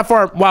mushroom except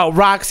for, well,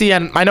 Roxy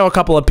and I know a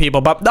couple of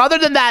people, but other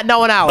than that, no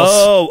one else.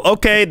 Oh,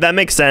 okay, that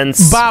makes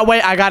sense. But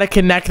wait, I gotta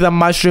connect the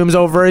mushrooms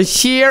over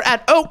here.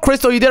 And oh,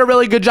 Crystal, you did a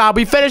really good job.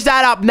 We finished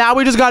that up. Now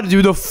we just gotta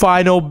do the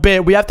final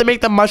bit. We have to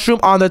make the mushroom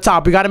on the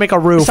top. We gotta make a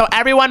roof. So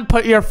everyone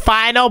put your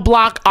final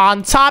block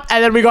on top,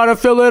 and then we gotta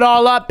fill it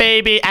all up,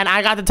 baby. And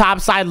I got the top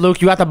side,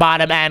 Luke, you got the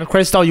bottom, and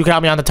Crystal, you can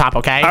help me on the top,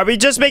 okay? Are we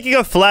just making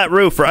a flat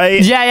roof,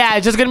 right? Yeah,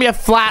 it's just gonna be a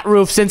flat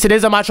roof since it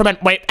is a mushroom. And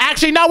wait,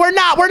 actually, no, we're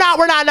not.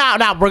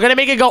 No, we're gonna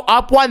make it go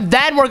up one,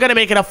 then we're gonna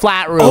make it a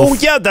flat roof. Oh,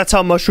 yeah, that's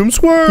how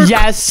mushrooms work.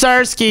 Yes,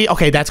 sirski.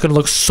 Okay, that's gonna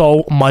look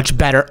so much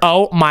better.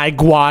 Oh my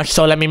gosh.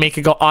 So let me make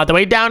it go all the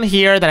way down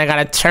here. Then I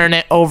gotta turn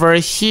it over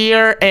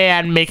here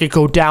and make it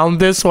go down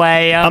this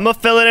way. I'm gonna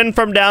fill it in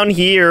from down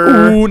here.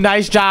 Ooh,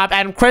 nice job.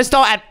 And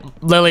Crystal and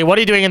Lily, what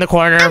are you doing in the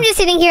corner? I'm just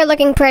sitting here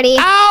looking pretty.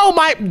 Oh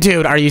my,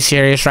 dude, are you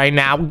serious right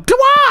now?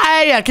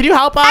 Why? Can you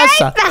help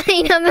us? Alright,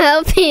 fine, I'm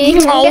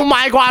helping. Oh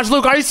my gosh,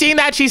 Luke, are you seeing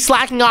that? She's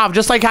slacking off,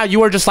 just like how you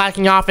were just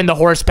slacking off in the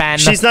horse pen.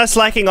 She's not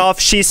slacking off,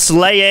 she's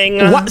slaying.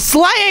 What?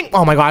 Slaying?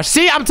 Oh my gosh.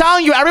 See, I'm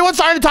telling you, everyone's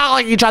starting to talk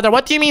like each other.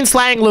 What do you mean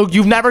slaying, Luke?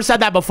 You've never said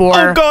that before.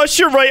 Oh gosh,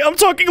 you're right. I'm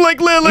talking like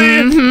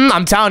Lily.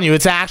 I'm telling you,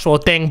 it's an actual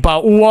thing.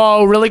 But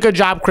whoa, really good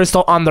job,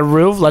 Crystal, on the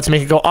roof. Let's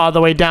make it go all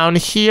the way down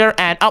here.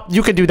 And oh,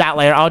 you can do that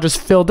layer. I'll just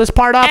fill this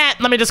part up. And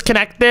let me just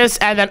connect this.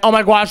 And then, oh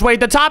my gosh, wait,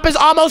 the top is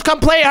almost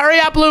complete. Hurry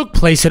up, Luke.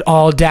 Place it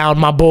all down,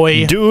 my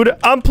boy. Dude,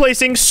 I'm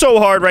placing so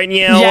hard right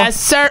now. Yes,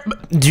 sir.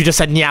 You just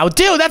said meow.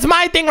 Dude, that's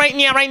my thing right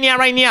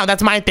now.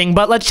 That's my thing.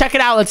 But let's check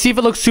it out. Let's see if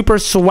it looks super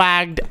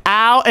swagged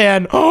out.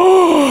 And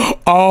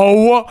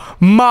oh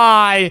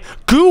my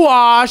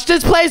gosh,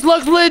 this place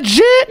looks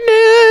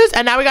legitness.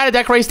 And now we gotta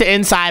decorate the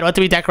inside. What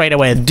do we decorate it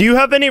with? Do you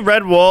have any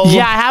red wool?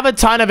 Yeah, I have a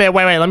ton of it.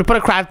 Wait, let me put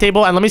a craft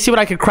table and let me see what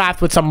I can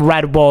craft with some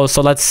red wool.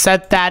 So let's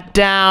set that that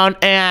down.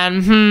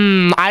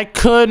 And, I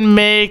could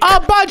make a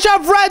bunch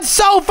of red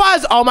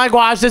sofas. Oh my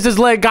gosh, this is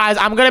lit, guys.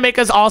 I'm gonna make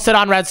us all sit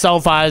on red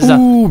sofas.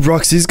 Ooh,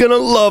 Roxy's gonna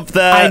love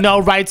that. I know,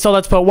 right? So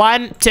let's put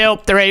 1, 2,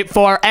 3,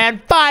 4,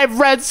 and 5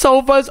 red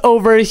sofas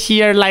over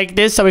here like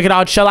this so we can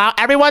all chill out.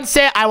 Everyone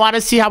sit. I want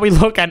to see how we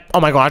look. And oh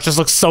my gosh, this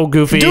looks so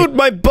goofy. Dude,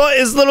 my butt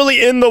is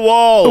literally in the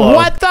wall.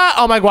 What the?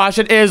 Oh my gosh,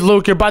 it is,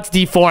 Luke. Your butt's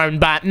deformed.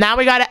 But now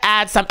we gotta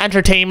add some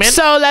entertainment.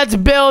 So let's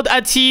build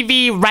a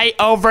TV right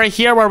over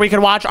here where we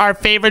can watch our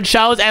favorite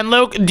shows. And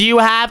Luke, do you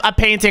have a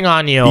painting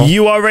on you?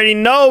 You already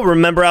know.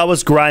 Remember, I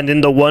was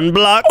grinding the 1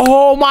 block?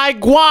 Oh my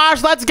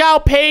gosh, let's go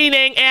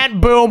painting.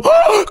 And boom.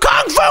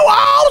 Kung Fu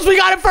O's! We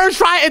got it first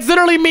try. It's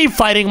literally me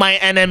fighting my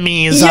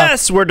enemies.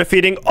 Yes, we're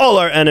defeating all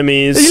our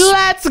enemies.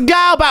 Let's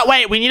go. But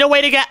wait, we need a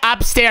way to get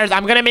upstairs.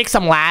 I'm gonna make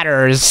some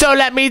ladders. So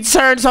let me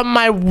turn some of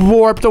my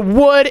warped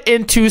wood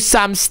into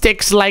some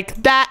sticks like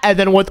that. And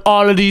then with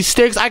all of these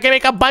sticks, I can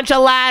make a bunch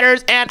of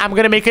ladders. And I'm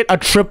gonna make it a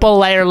triple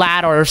layer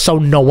ladder so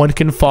no one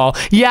can fall.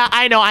 Yeah,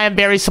 I know. I am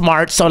very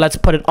smart. So let's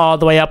put it all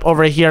the way up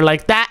over here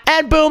like that.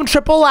 And boom,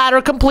 triple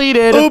ladder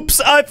completed. Oops,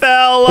 I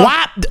fell.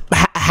 What?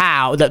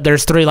 How?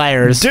 There's 3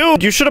 layers.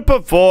 Dude, you should have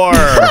put 4.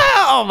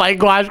 Oh my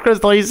gosh,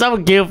 Crystal, you're so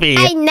goofy.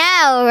 I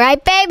know,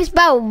 right, babes?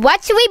 But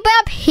what should we put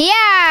up here?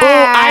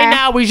 Oh, I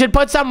know. We should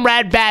put some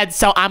red beds.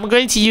 So I'm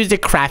going to use the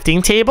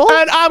crafting table.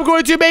 And I'm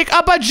going to make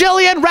a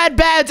bajillion red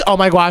beds. Oh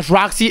my gosh,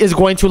 Roxy is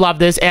going to love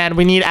this. And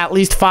we need at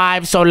least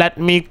 5. So let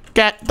me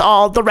get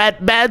all the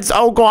red beds.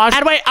 Oh gosh.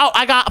 And wait,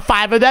 I got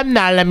 5 of them.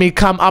 Now let me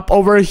come up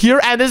over here.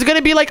 And this is going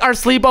to be like our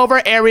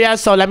sleepover area.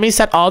 So let me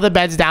set all the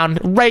beds down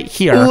right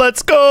here.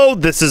 Let's go.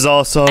 This is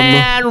awesome.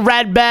 And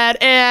red bed,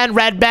 and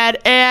red bed,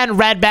 and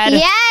red bed.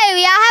 Yeah,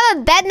 we all have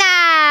a bed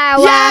now.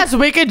 Yes,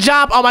 we can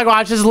jump. Oh my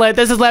gosh, this is lit.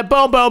 This is lit.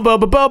 Boom, boom, boom,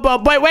 boom, boom,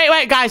 boom.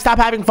 Wait, guys, stop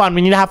having fun.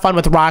 We need to have fun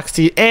with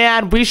Roxy.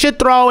 And we should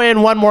throw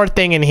in one more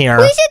thing in here.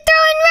 We should throw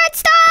in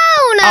redstone.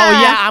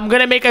 Oh yeah, I'm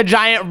gonna make a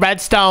giant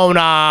redstone.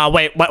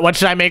 Wait, what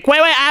should I make? Wait,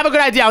 I have a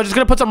good idea. I was just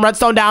gonna put some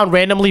redstone down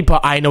randomly,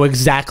 but I know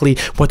exactly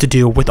what to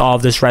do with all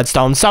of this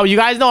redstone. So you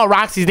guys know what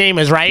Roxy's name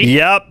is, right?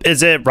 Yep.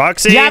 Is it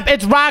Roxy? Yep,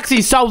 it's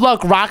Roxy. So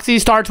look, Roxy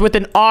starts with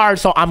an R,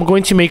 so I'm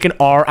going to make an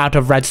R out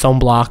of redstone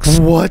blocks.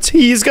 What?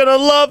 He's gonna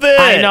love it.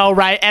 I know,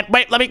 right? And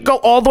wait, let me go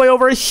all the way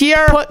over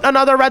here. Put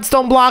another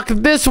redstone block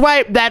this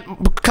way. That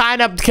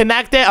kind of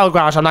connect it. Oh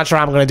gosh, I'm not sure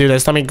how I'm gonna do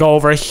this. Let me go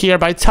over here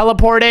by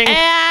teleporting.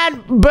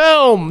 And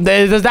boom.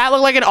 Does that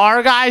look like an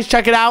R, guys?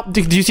 Check it out.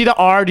 Do you see the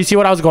R? Do you see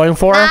what I was going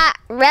for?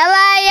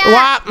 Really?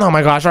 What? Oh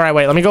my gosh. All right,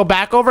 wait. Let me go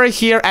back over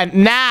here. And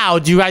now,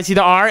 do you guys see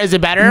the R? Is it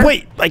better?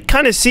 Wait, I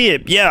kind of see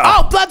it. Yeah.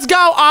 Oh, let's go.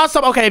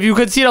 Awesome. Okay, if you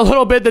could see it a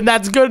little bit, then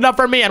that's good enough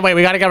for me. And wait,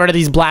 we got to get rid of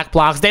these black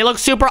blocks. They look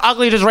super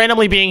ugly just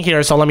randomly being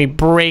here. So let me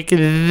break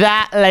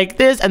that like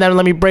this. And then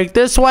let me break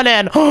this one.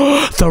 And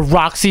the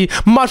Roxy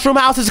mushroom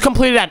house is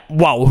completed. And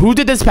whoa, who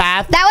did this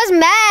path? That was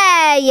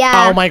me.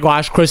 Yeah. Oh my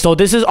gosh, Crystal,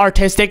 this is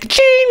artistic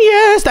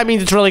genius. That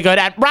means it's really good.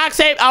 And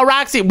Roxy,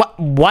 Roxy,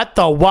 what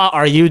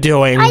are you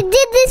doing? I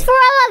did this for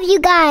all of you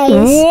guys.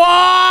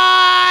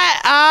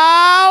 What?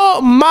 Oh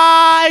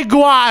my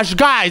gosh,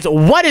 guys,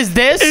 what is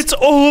this? It's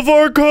all of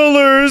our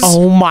colors.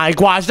 Oh my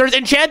gosh, there's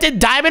enchanted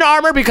diamond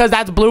armor because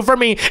that's blue for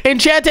me.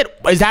 Enchanted,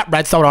 is that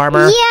redstone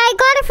armor? Yeah, I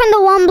got it from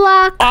the 1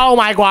 block. Oh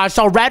my gosh,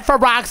 so red for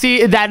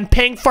Roxy, then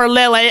pink for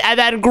Lily, and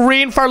then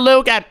green for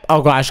Luke, and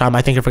oh gosh,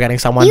 I think you're forgetting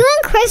someone. You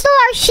and Crystal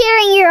are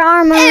sharing your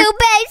armor. Ew,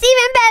 babes,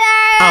 even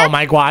better. Oh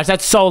my gosh,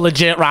 that's so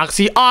legit,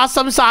 Roxy.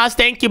 Awesome sauce,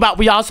 thank you, but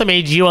we also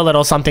made you a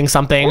little something.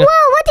 Whoa,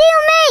 what do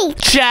you make?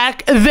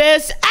 Check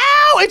this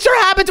out. It's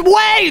your habit.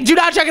 Wait, do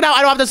not check it out.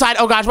 I don't have to decide.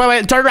 Oh gosh,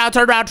 wait. Turn around.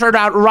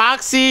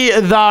 Roxy,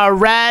 the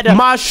red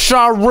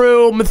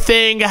mushroom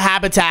thing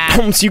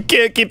habitat. You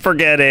can't keep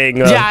forgetting.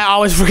 Yeah, I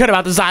always forget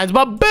about the signs,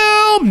 but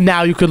boom.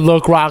 Now you can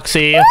look,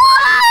 Roxy.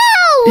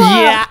 Whoa!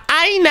 Yeah,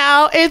 I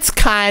know. It's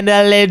kind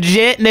of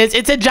legitness.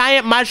 It's a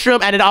giant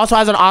mushroom, and it also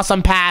has an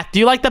awesome path. Do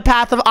you like the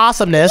path of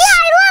awesomeness? Yeah,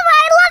 I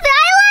love it.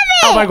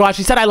 Oh my gosh,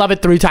 he said I love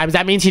it 3 times.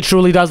 That means he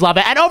truly does love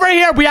it. And over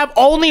here, we have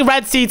only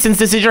red seats since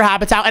this is your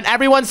habitat. And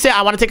everyone sit.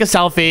 I want to take a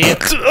selfie.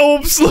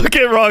 Oops, look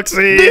at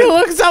Roxy. You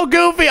look so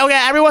goofy.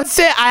 Okay, everyone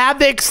sit. I have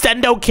the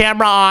extendo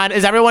camera on.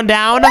 Is everyone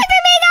down? Wait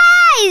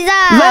for me,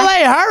 guys.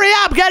 Lily, hurry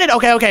up. Get it.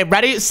 Okay.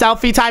 Ready?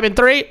 Selfie time in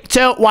 3,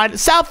 2, 1.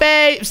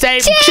 Selfie.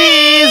 Say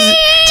cheese.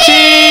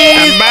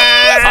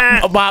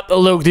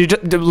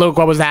 Luke,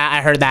 what was that?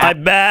 I heard that.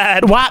 I'm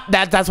bad. What?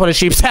 That's what a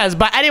sheep says.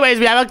 But anyways,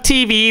 we have a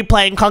TV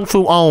playing Kung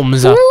Fu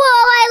Ohms. Whoa,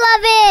 I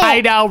love it.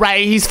 I know,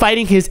 right? He's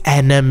fighting his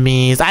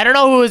enemies. I don't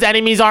know who his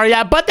enemies are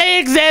yet, but they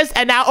exist.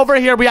 And now over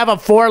here, we have a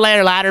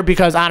 4-layer ladder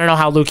because I don't know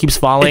how Luke keeps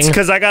falling. It's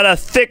because I got a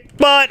thick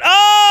butt.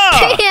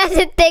 Oh! He has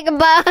a thick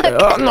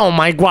butt. Oh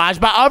my gosh.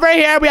 But over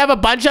here, we have a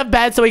bunch of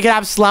beds so we can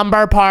have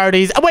slumber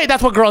parties. Oh, wait,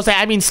 that's what girls say.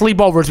 I mean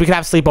sleepovers. We can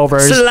have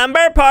sleepovers.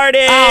 Slumber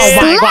parties. Oh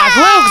my gosh.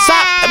 Luke,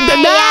 stop.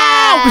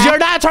 No! You're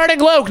not turning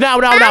Luke.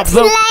 No. I'm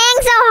slaying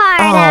so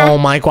hard. Oh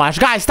my gosh.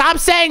 Guys, stop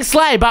saying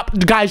slay.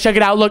 But guys, check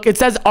it out. Look, it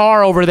says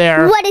R over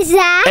there. What is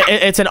that?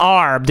 It's an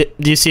R. Do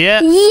you see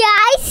it? Yeah,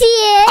 I see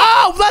it.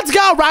 Oh, let's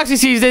go. Roxy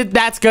sees it.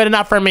 That's good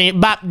enough for me.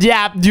 But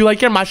yeah, do you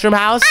like your mushroom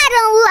house? I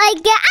don't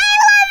like it. I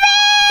love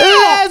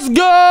it. Let's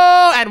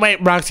go. And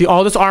wait, Roxy,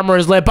 all this armor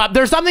is lit. But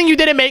there's something you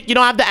didn't make. You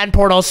don't have the end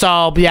portal,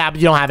 so yeah,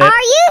 you don't have it. Are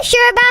you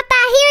sure about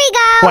that? Here you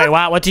go. Wait,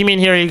 what? What do you mean,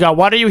 here you go?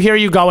 What are you here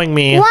you going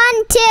me? 1,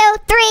 2,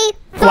 3,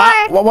 4.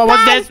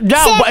 What's this?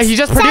 No, 6, he's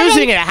just 7,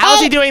 producing it. How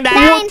is he doing that?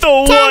 9, What the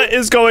 10, what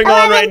is going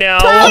 11, on right now?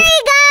 12. Here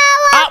you go.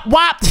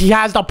 What? He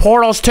has the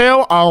portals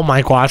too? Oh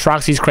my gosh,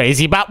 Roxy's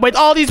crazy. But with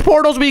all these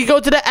portals, we can go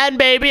to the end,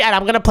 baby. And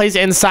I'm going to place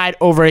it inside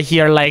over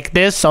here like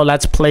this. So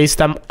let's place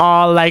them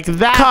all like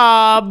that.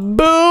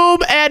 Kaboom.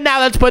 And now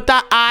let's put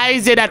the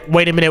eyes in. And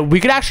wait a minute. We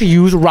could actually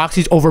use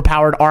Roxy's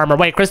overpowered armor.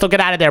 Wait, Crystal, get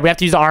out of there. We have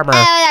to use the armor.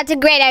 Oh, that's a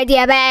great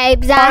idea,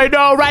 babes. I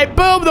know, right?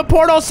 Boom, the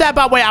portal set.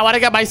 But wait, I want to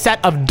get my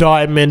set of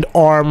diamond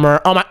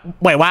armor. Oh my.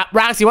 Wait, what?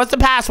 Roxy, what's the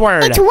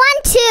password? It's 1,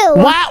 2.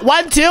 What?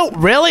 1, 2?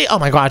 Really? Oh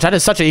my gosh, that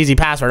is such an easy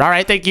password. All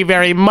right, thank you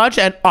very much.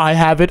 And I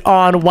have it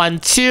on 1,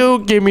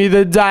 2. Give me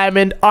the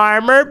diamond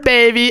armor,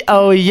 baby.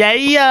 Oh,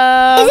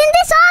 yeah. Isn't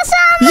this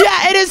awesome?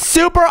 Yeah, it is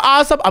super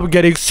awesome. I'm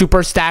getting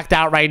super stacked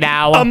out right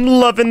now. I'm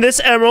loving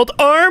this emerald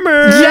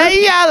armor.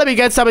 Yeah. Let me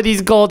get some of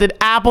these golden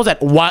apples. And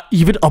what?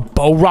 Even a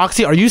bow,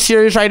 Roxy? Are you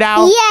serious right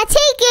now? Yeah, take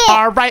it.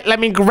 All right, let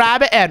me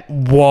grab it. And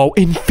whoa,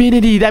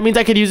 infinity. That means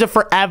I can use it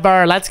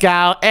forever. Let's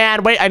go.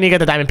 And wait, I need to get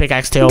the diamond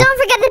pickaxe too. Don't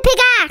forget the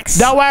pickaxe.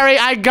 Don't worry,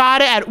 I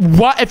got it. And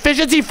what?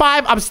 Efficiency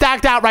 5. I'm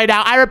stacked out right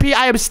now. I repeat,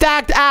 I am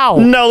stacked out.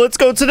 Now let's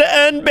go to the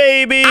end,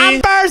 baby. I'm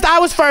first. I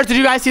was first. Did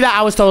you guys see that?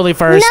 I was totally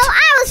first. No,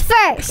 I was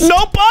first.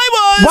 Nope, I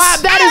was. Wow,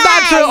 that is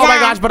not true. Oh my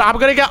gosh, but I'm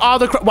gonna get all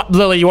the...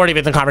 Lily, you weren't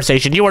even in the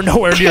conversation. You were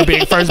nowhere near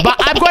being first. But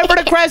I'm going for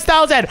the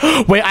crystals. And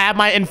wait, I have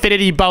my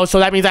infinity bow, so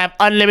that means I have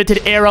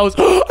unlimited arrows.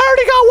 I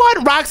already got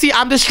one. Roxy,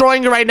 I'm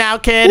destroying you right now,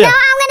 kid. No, I'm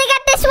gonna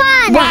get this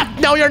one. What?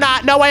 No, you're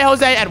not. No way,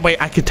 Jose. And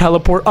wait, I can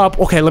teleport up.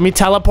 Okay, let me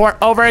teleport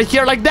over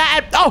here like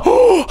that. And,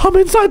 oh, I'm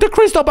inside the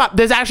crystal, but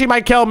this actually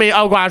might kill me.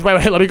 Oh gosh, wait,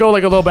 let me go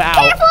like a little bit out.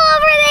 Careful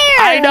over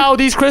there. I know,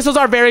 these crystals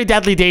are very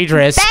deadly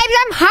dangerous. Babes,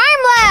 I'm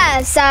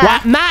harmless.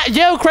 What? Not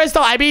you,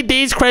 Crystal. I mean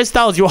these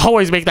crystals. You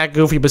always make that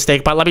goofy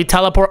mistake, but let me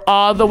teleport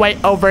all the way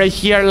over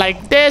here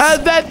like this.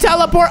 And then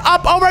teleport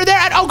up over there.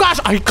 And oh gosh,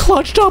 I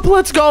clutched up.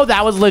 Let's go.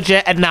 That was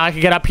legit. And now I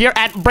can get up here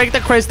and break the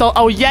crystal.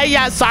 Oh,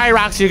 yeah. Sorry,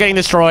 Roxy, you're getting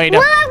destroyed.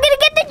 Well, I'm gonna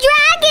get the dragon.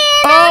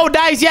 Oh,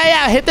 nice.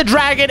 Yeah. Hit the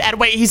dragon. And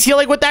wait, he's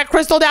healing with that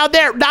crystal down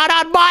there. Not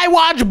on my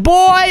watch,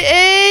 boy.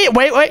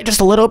 Wait. Just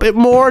a little bit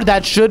more.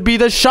 That should be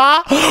the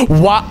shot.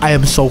 What? I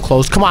am so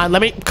close. Come on.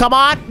 Come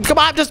on.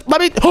 Just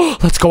let me.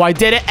 Let's go. I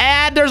did it.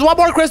 And there's one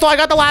more crystal. I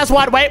got the last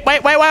one. Wait.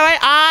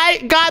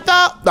 I got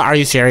the... Are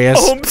you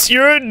serious? Oops,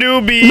 you're a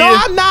newbie. No,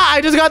 I'm not.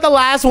 I just got the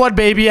last one,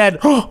 baby. And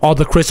all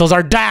the crystals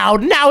are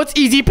down. Now it's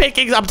easy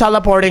pickings. I'm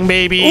teleporting,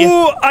 baby.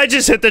 Ooh, I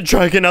just hit the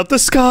dragon out the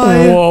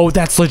sky. Whoa,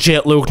 that's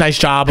legit, Luke. Nice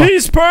job.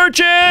 He's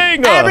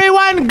perching.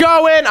 Everyone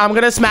go in. I'm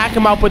going to smack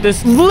him up with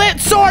this lit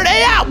sword.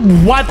 Yeah.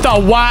 What the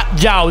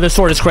what? Yo, this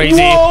sword is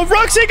crazy. Whoa,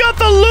 Roxy got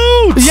the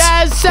loot.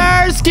 Yes,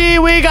 sir, Ski.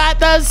 We got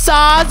the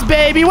sauce,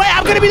 baby. Wait,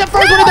 I'm going to be the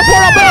first one in the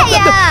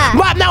portal.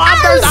 What? No, I'm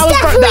first. I was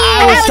first. No,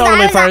 I was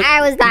totally first.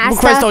 I was last.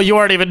 Crystal, you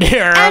weren't even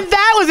here. And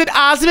that was an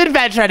awesome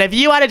adventure. And if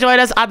you want to join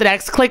us on the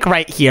next, click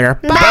right here.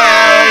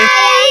 Bye.